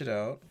sketch it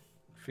out.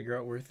 Figure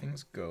out where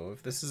things go.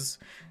 If this is,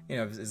 you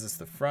know, is this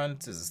the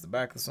front? Is this the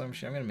back of the sewing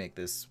machine? I'm going to make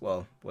this,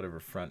 well, whatever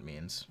front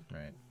means,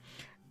 right?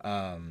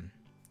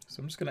 So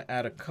I'm just going to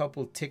add a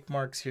couple tick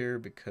marks here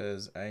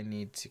because I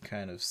need to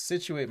kind of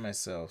situate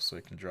myself so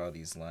I can draw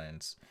these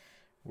lines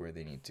where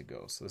they need to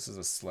go. So this is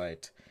a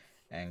slight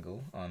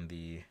angle on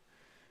the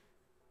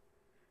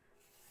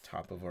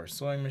top of our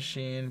sewing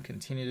machine.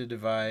 Continue to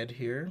divide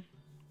here.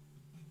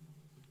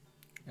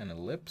 An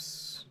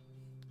ellipse.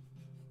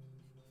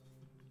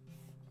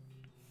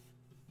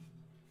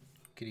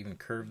 Could even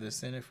curve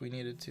this in if we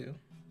needed to.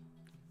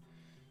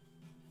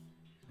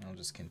 I'll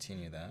just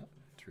continue that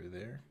through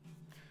there.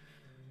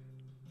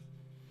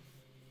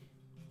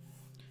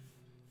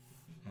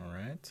 All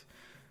right.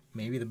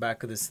 Maybe the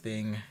back of this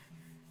thing,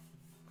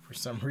 for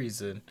some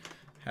reason,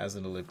 has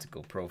an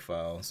elliptical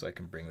profile, so I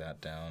can bring that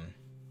down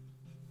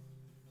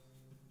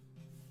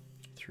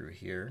through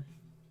here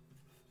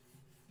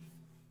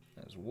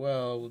as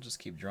well. We'll just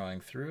keep drawing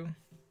through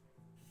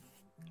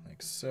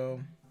like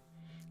so.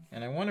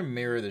 And I want to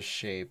mirror the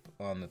shape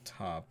on the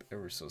top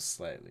ever so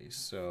slightly.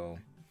 So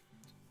I'm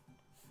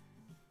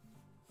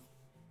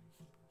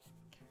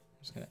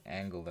just going to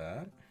angle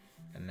that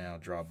and now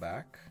draw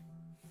back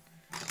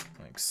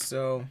like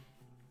so.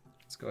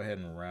 Let's go ahead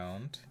and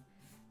round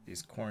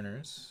these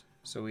corners.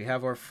 So we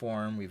have our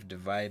form. We've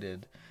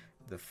divided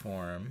the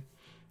form.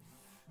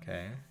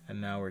 Okay,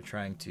 and now we're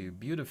trying to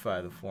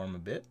beautify the form a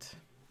bit.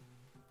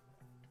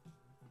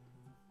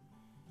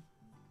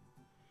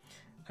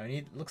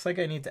 Looks like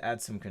I need to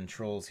add some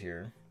controls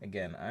here.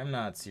 Again, I'm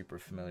not super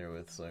familiar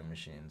with sewing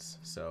machines,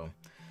 so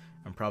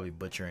I'm probably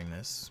butchering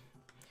this.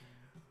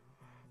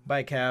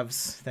 Bye,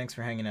 calves. Thanks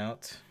for hanging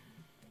out.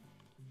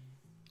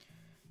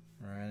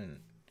 All right,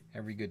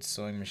 every good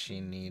sewing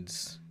machine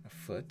needs a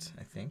foot,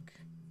 I think.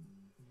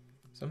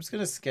 So I'm just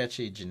going to sketch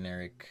a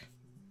generic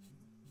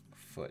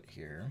foot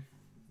here.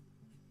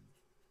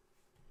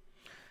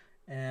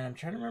 And I'm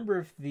trying to remember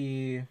if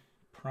the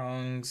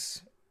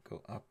prongs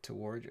go up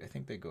toward, I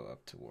think they go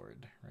up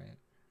toward, right?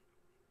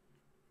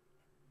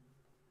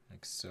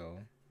 Like so.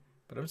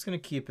 But I'm just going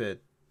to keep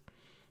it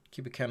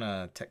kind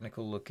of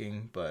technical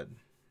looking, but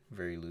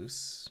very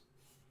loose.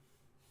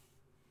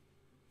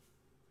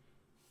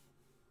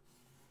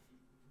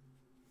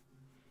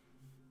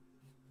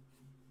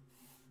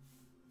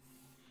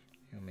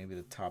 You know, maybe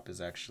the top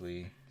is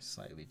actually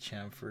slightly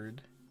chamfered.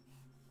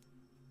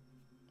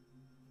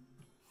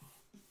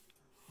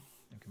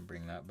 I can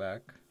bring that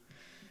back.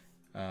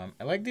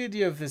 I like the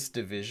idea of this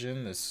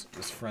division, this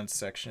front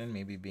section,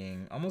 maybe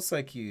being almost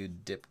like you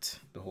dipped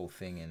the whole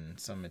thing in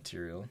some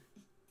material.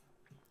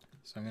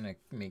 So I'm going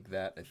to make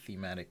that a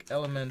thematic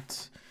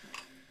element.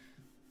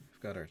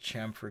 We've got our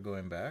chamfer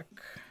going back,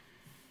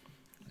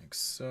 like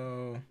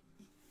so.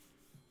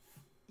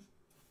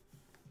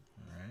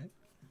 All right.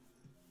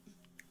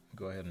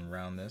 Go ahead and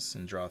round this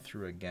and draw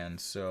through again.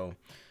 So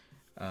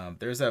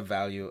there's that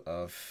value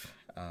of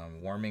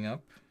warming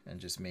up and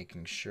just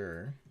making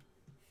sure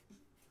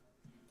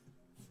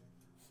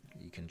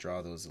you can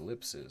draw those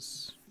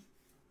ellipses.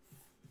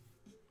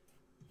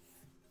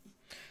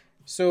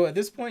 So at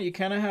this point, you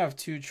kind of have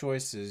two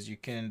choices. You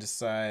can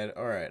decide,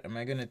 all right, am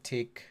I going to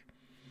take,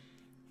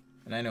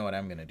 and I know what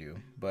I'm going to do,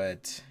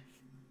 but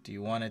do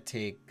you want to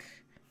take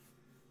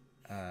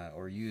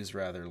or use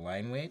rather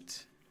line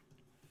weight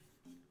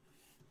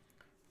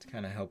to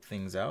kind of help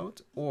things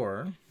out,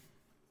 or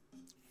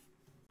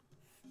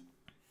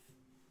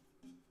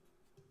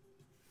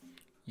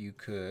you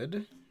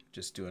could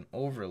just do an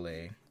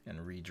overlay and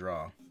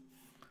redraw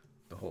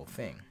the whole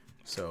thing.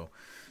 So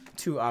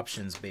 2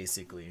 options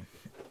basically.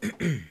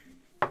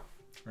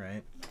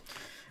 Right?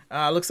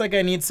 Looks like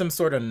I need some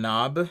sort of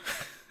knob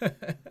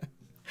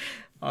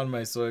on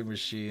my sewing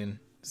machine.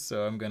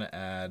 So I'm gonna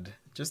add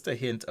just a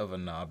hint of a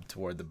knob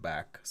toward the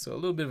back. So a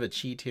little bit of a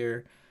cheat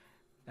here.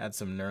 Add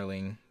some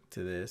knurling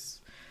to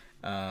this.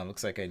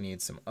 Looks like I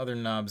need some other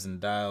knobs and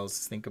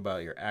dials. Think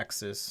about your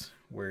axis,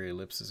 where your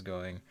ellipse is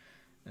going,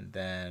 and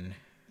then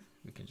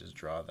we can just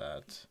draw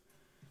that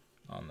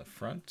on the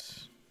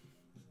front.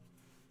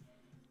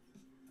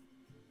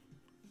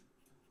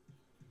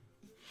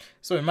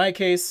 So in my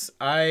case,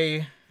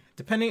 it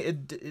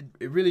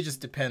really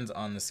just depends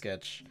on the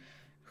sketch,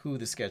 who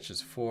the sketch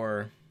is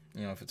for.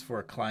 You know, if it's for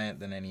a client,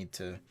 then I need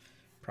to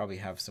probably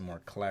have some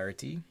more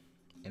clarity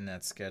in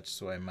that sketch,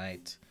 so I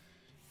might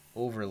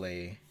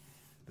overlay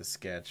the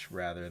sketch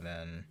rather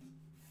than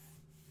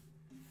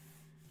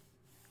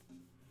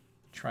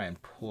try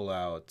and pull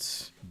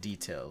out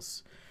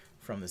details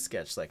from the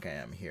sketch like I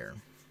am here.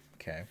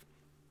 Okay,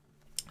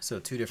 so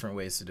 2 different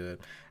ways to do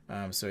it.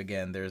 So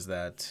again, there's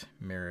that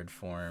mirrored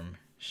form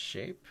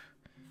shape.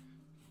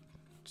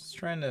 Just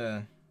trying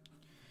to,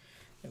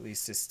 at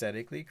least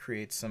aesthetically,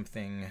 create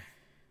something.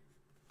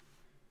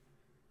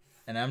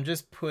 And I'm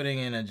just putting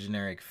in a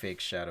generic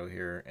fake shadow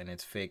here, and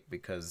it's fake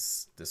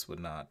because this would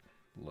not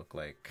look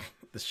like,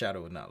 the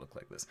shadow would not look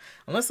like this.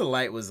 Unless the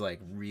light was like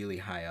really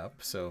high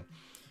up. So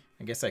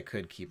I guess I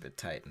could keep it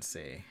tight and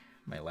say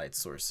my light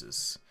source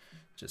is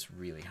just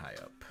really high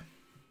up.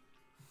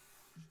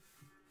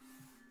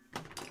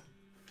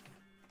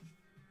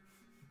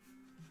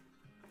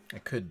 I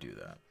could do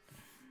that.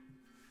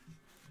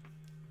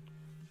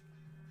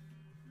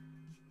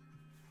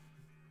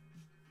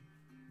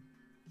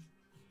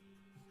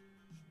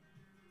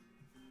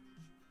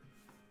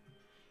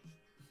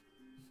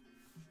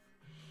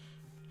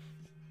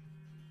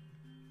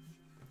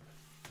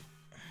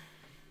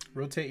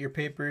 Rotate your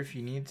paper if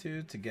you need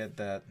to get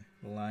that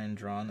line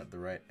drawn at the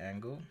right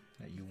angle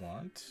that you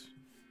want.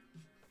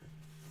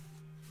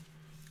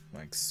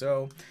 Like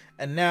so.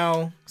 And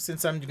now,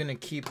 since I'm going to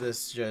keep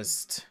this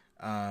just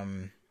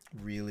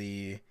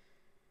really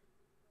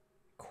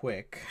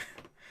quick,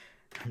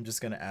 I'm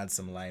just going to add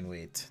some line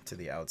weight to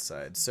the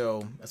outside.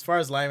 So as far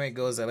as line weight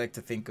goes, I like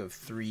to think of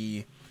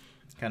 3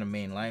 kind of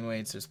main line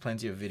weights. There's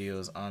plenty of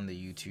videos on the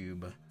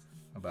YouTube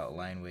about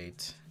line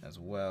weight as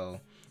well.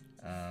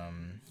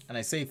 And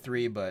I say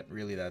 3, but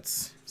really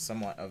that's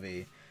somewhat of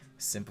a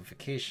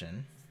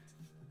simplification.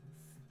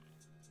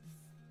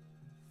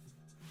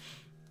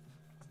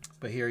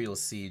 But here you'll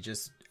see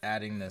just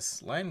adding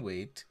this line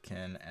weight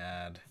can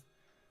add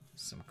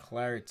some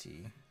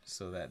clarity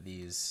so that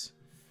these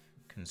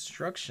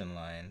construction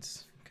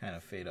lines kind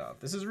of fade off.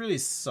 This is really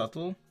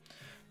subtle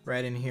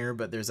right in here,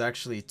 but there's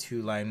actually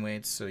 2 line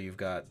weights. So you've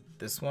got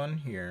this one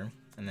here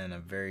and then a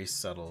very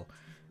subtle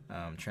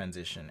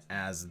transition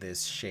as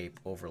this shape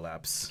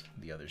overlaps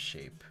the other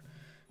shape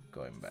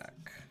going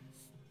back.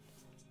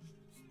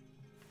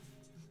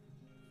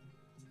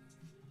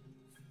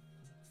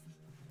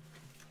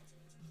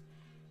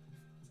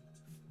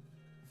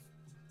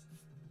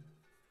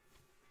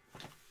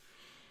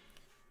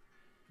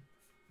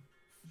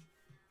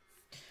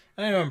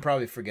 I know I'm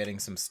probably forgetting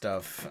some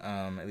stuff,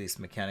 at least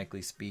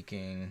mechanically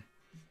speaking.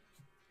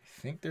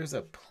 I think there's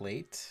a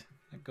plate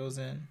that goes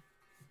in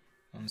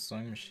on the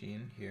sewing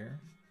machine here.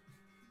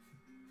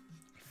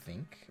 I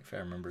think, if I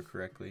remember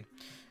correctly.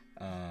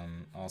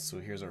 Also,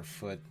 here's our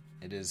foot.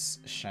 It is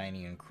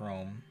shiny and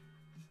chrome.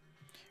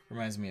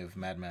 Reminds me of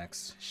Mad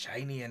Max.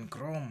 Shiny and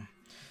chrome.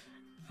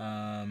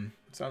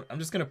 So I'm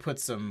just going to put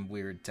some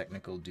weird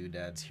technical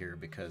doodads here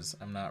because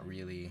I'm not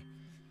really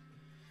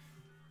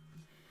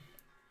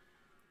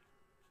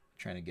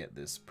trying to get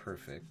this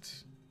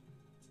perfect.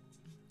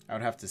 I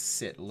would have to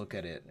sit, look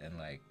at it, and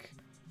like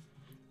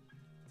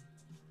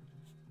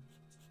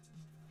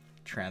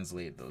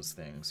translate those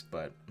things.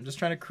 But I'm just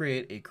trying to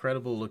create a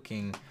credible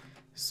looking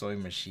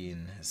sewing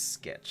machine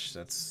sketch.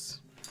 That's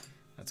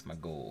my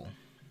goal.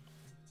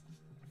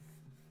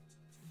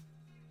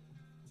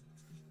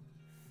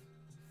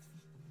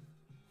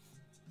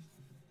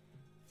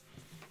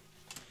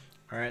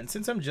 All right, and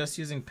since I'm just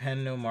using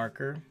pen, no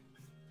marker,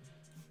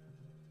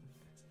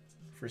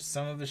 for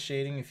some of the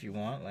shading, if you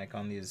want, like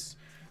on these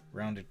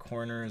rounded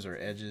corners or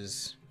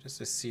edges,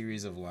 just a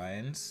series of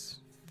lines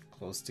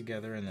close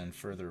together and then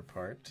further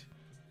apart,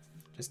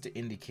 just to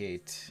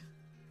indicate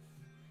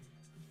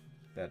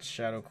that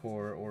shadow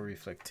core or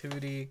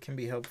reflectivity can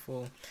be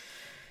helpful.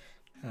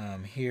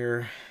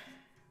 Here,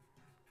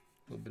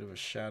 a little bit of a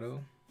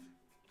shadow,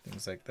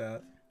 things like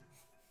that.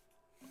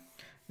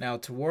 Now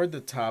toward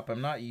the top,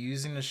 I'm not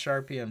using the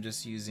Sharpie, I'm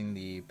just using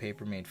the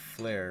Papermate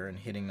Flare and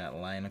hitting that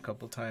line a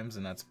couple times,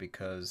 and that's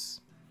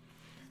because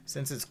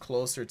since it's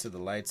closer to the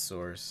light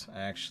source,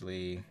 I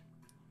actually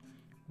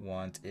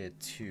want it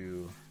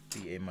to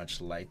be a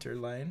much lighter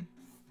line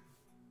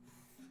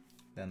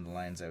than the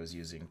lines I was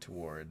using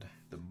toward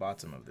the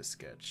bottom of the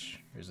sketch.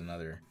 Here's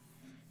another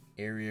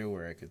area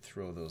where I could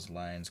throw those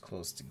lines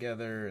close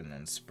together and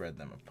then spread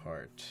them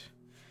apart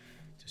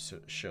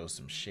to show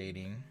some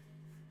shading.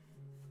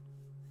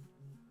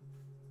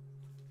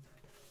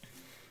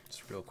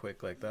 Just real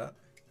quick like that.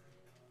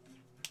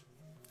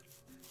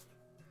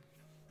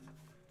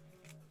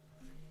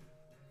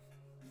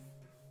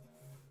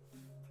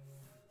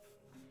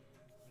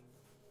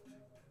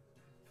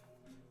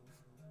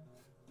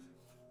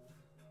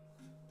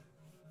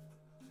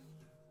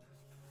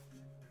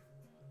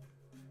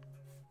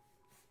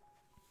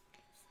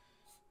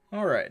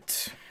 All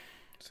right,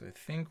 so I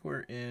think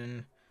we're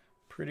in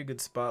pretty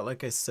good spot.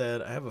 Like I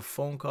said, I have a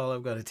phone call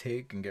I've got to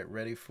take and get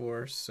ready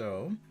for,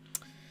 so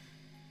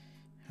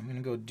I'm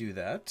gonna go do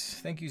that.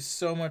 Thank you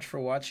so much for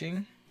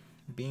watching,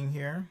 being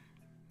here.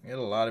 We had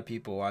a lot of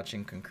people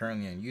watching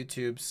concurrently on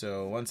YouTube,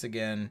 so once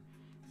again,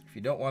 if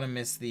you don't want to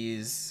miss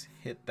these,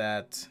 hit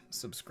that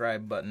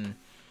subscribe button,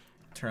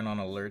 turn on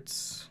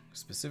alerts,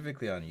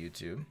 specifically on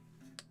YouTube,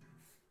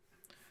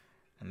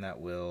 and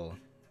that'll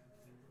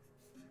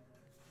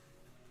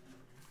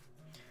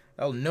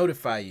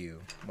notify you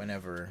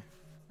whenever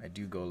I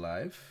do go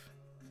live.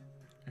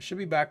 I should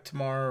be back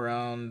tomorrow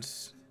around,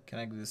 can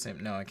I do the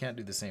same? No, I can't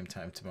do the same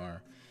time tomorrow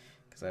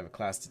because I have a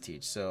class to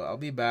teach. So I'll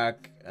be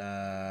back,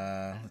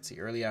 let's see,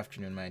 early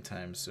afternoon my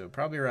time. So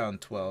probably around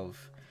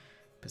 12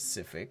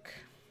 Pacific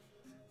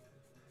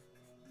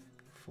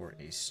for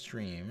a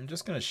stream. I'm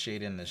just going to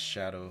shade in this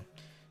shadow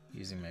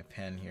using my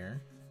pen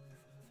here.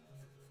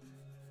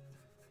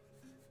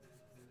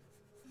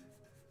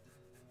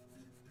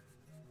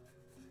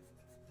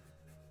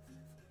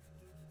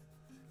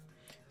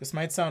 This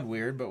might sound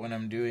weird, but when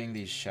I'm doing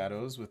these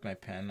shadows with my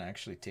pen, I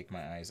actually take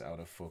my eyes out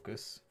of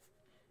focus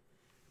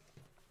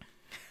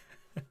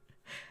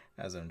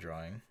as I'm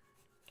drawing.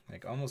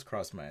 Like almost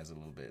cross my eyes a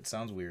little bit. It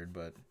sounds weird,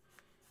 but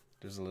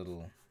there's a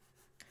little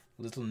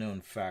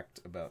known fact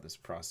about this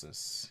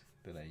process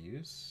that I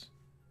use.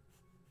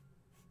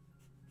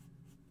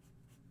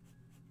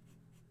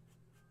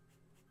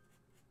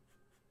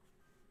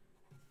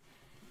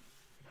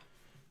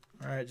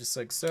 All right, just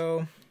like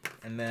so.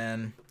 And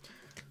then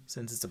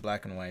since it's a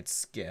black and white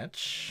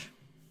sketch,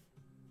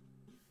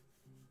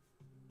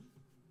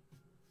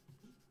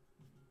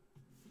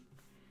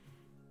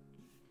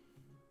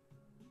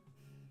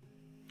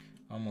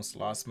 almost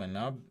lost my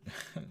knob,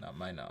 not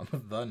my knob,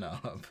 the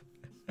knob,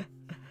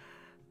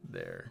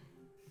 there.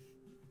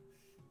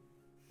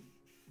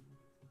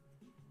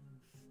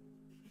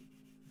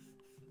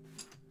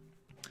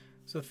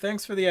 So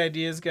thanks for the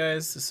ideas,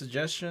 guys, the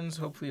suggestions.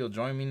 Hopefully you'll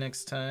join me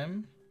next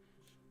time.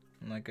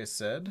 And like I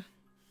said,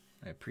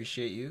 I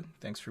appreciate you.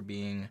 Thanks for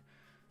being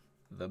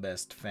the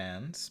best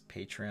fans,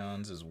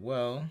 Patreons as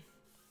well.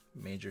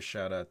 Major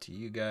shout out to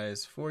you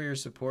guys for your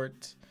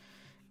support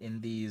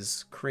in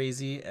these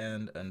crazy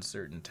and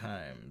uncertain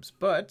times.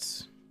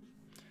 But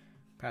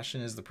passion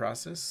is the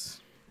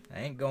process. I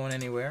ain't going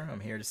anywhere. I'm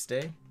here to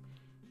stay.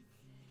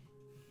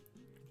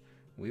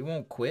 We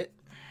won't quit.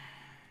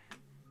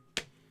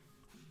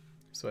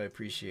 So I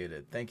appreciate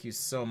it. Thank you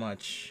so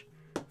much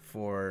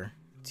for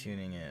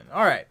tuning in.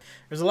 All right,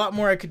 there's a lot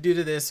more I could do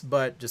to this,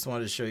 but just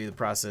wanted to show you the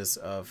process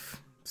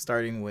of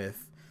starting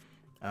with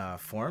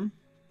form,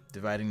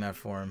 dividing that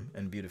form,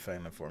 and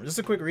beautifying that form. Just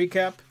a quick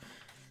recap.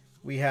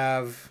 We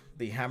have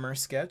the hammer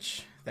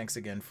sketch. Thanks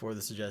again for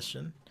the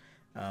suggestion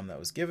that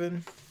was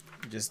given.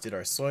 We just did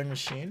our sewing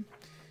machine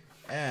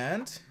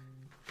and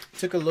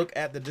took a look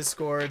at the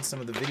Discord, some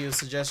of the video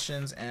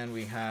suggestions, and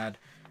we had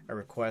a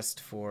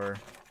request for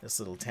this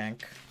little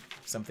tank,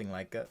 something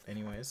like that.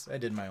 Anyways, I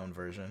did my own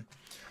version.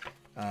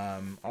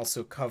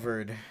 Also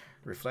covered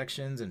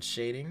reflections and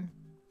shading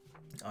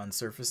on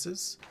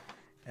surfaces,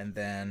 and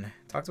then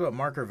talked about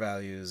marker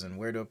values and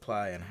where to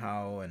apply and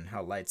how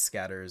light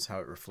scatters, how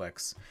it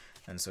reflects,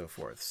 and so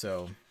forth.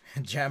 So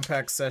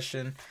jam-packed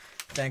session.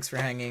 Thanks for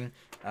hanging.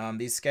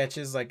 These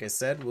sketches, like I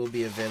said, will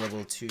be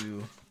available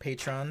to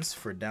patrons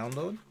for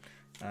download,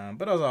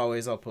 but as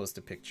always, I'll post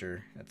a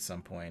picture at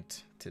some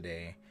point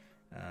today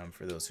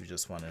for those who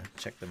just want to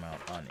check them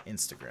out on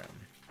Instagram.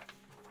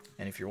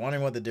 And if you're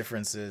wondering what the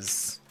difference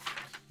is,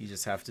 you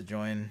just have to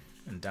join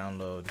and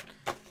download,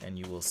 and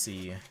you will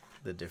see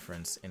the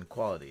difference in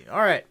quality.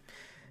 All right.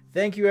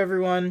 Thank you,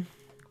 everyone.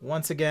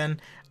 Once again,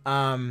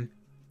 it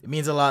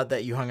means a lot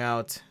that you hung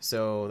out,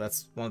 so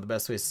that's one of the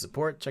best ways to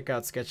support. Check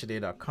out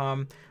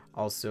sketchaday.com,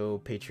 also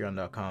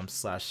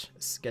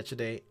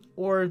patreon.com/sketchaday,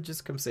 or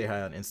just come say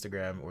hi on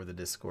Instagram or the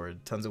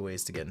Discord. Tons of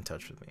ways to get in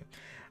touch with me.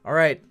 All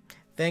right.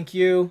 Thank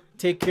you.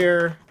 Take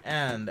care,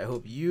 and I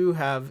hope you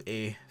have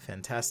a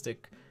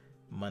fantastic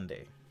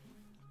Monday.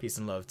 Peace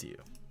and love to you.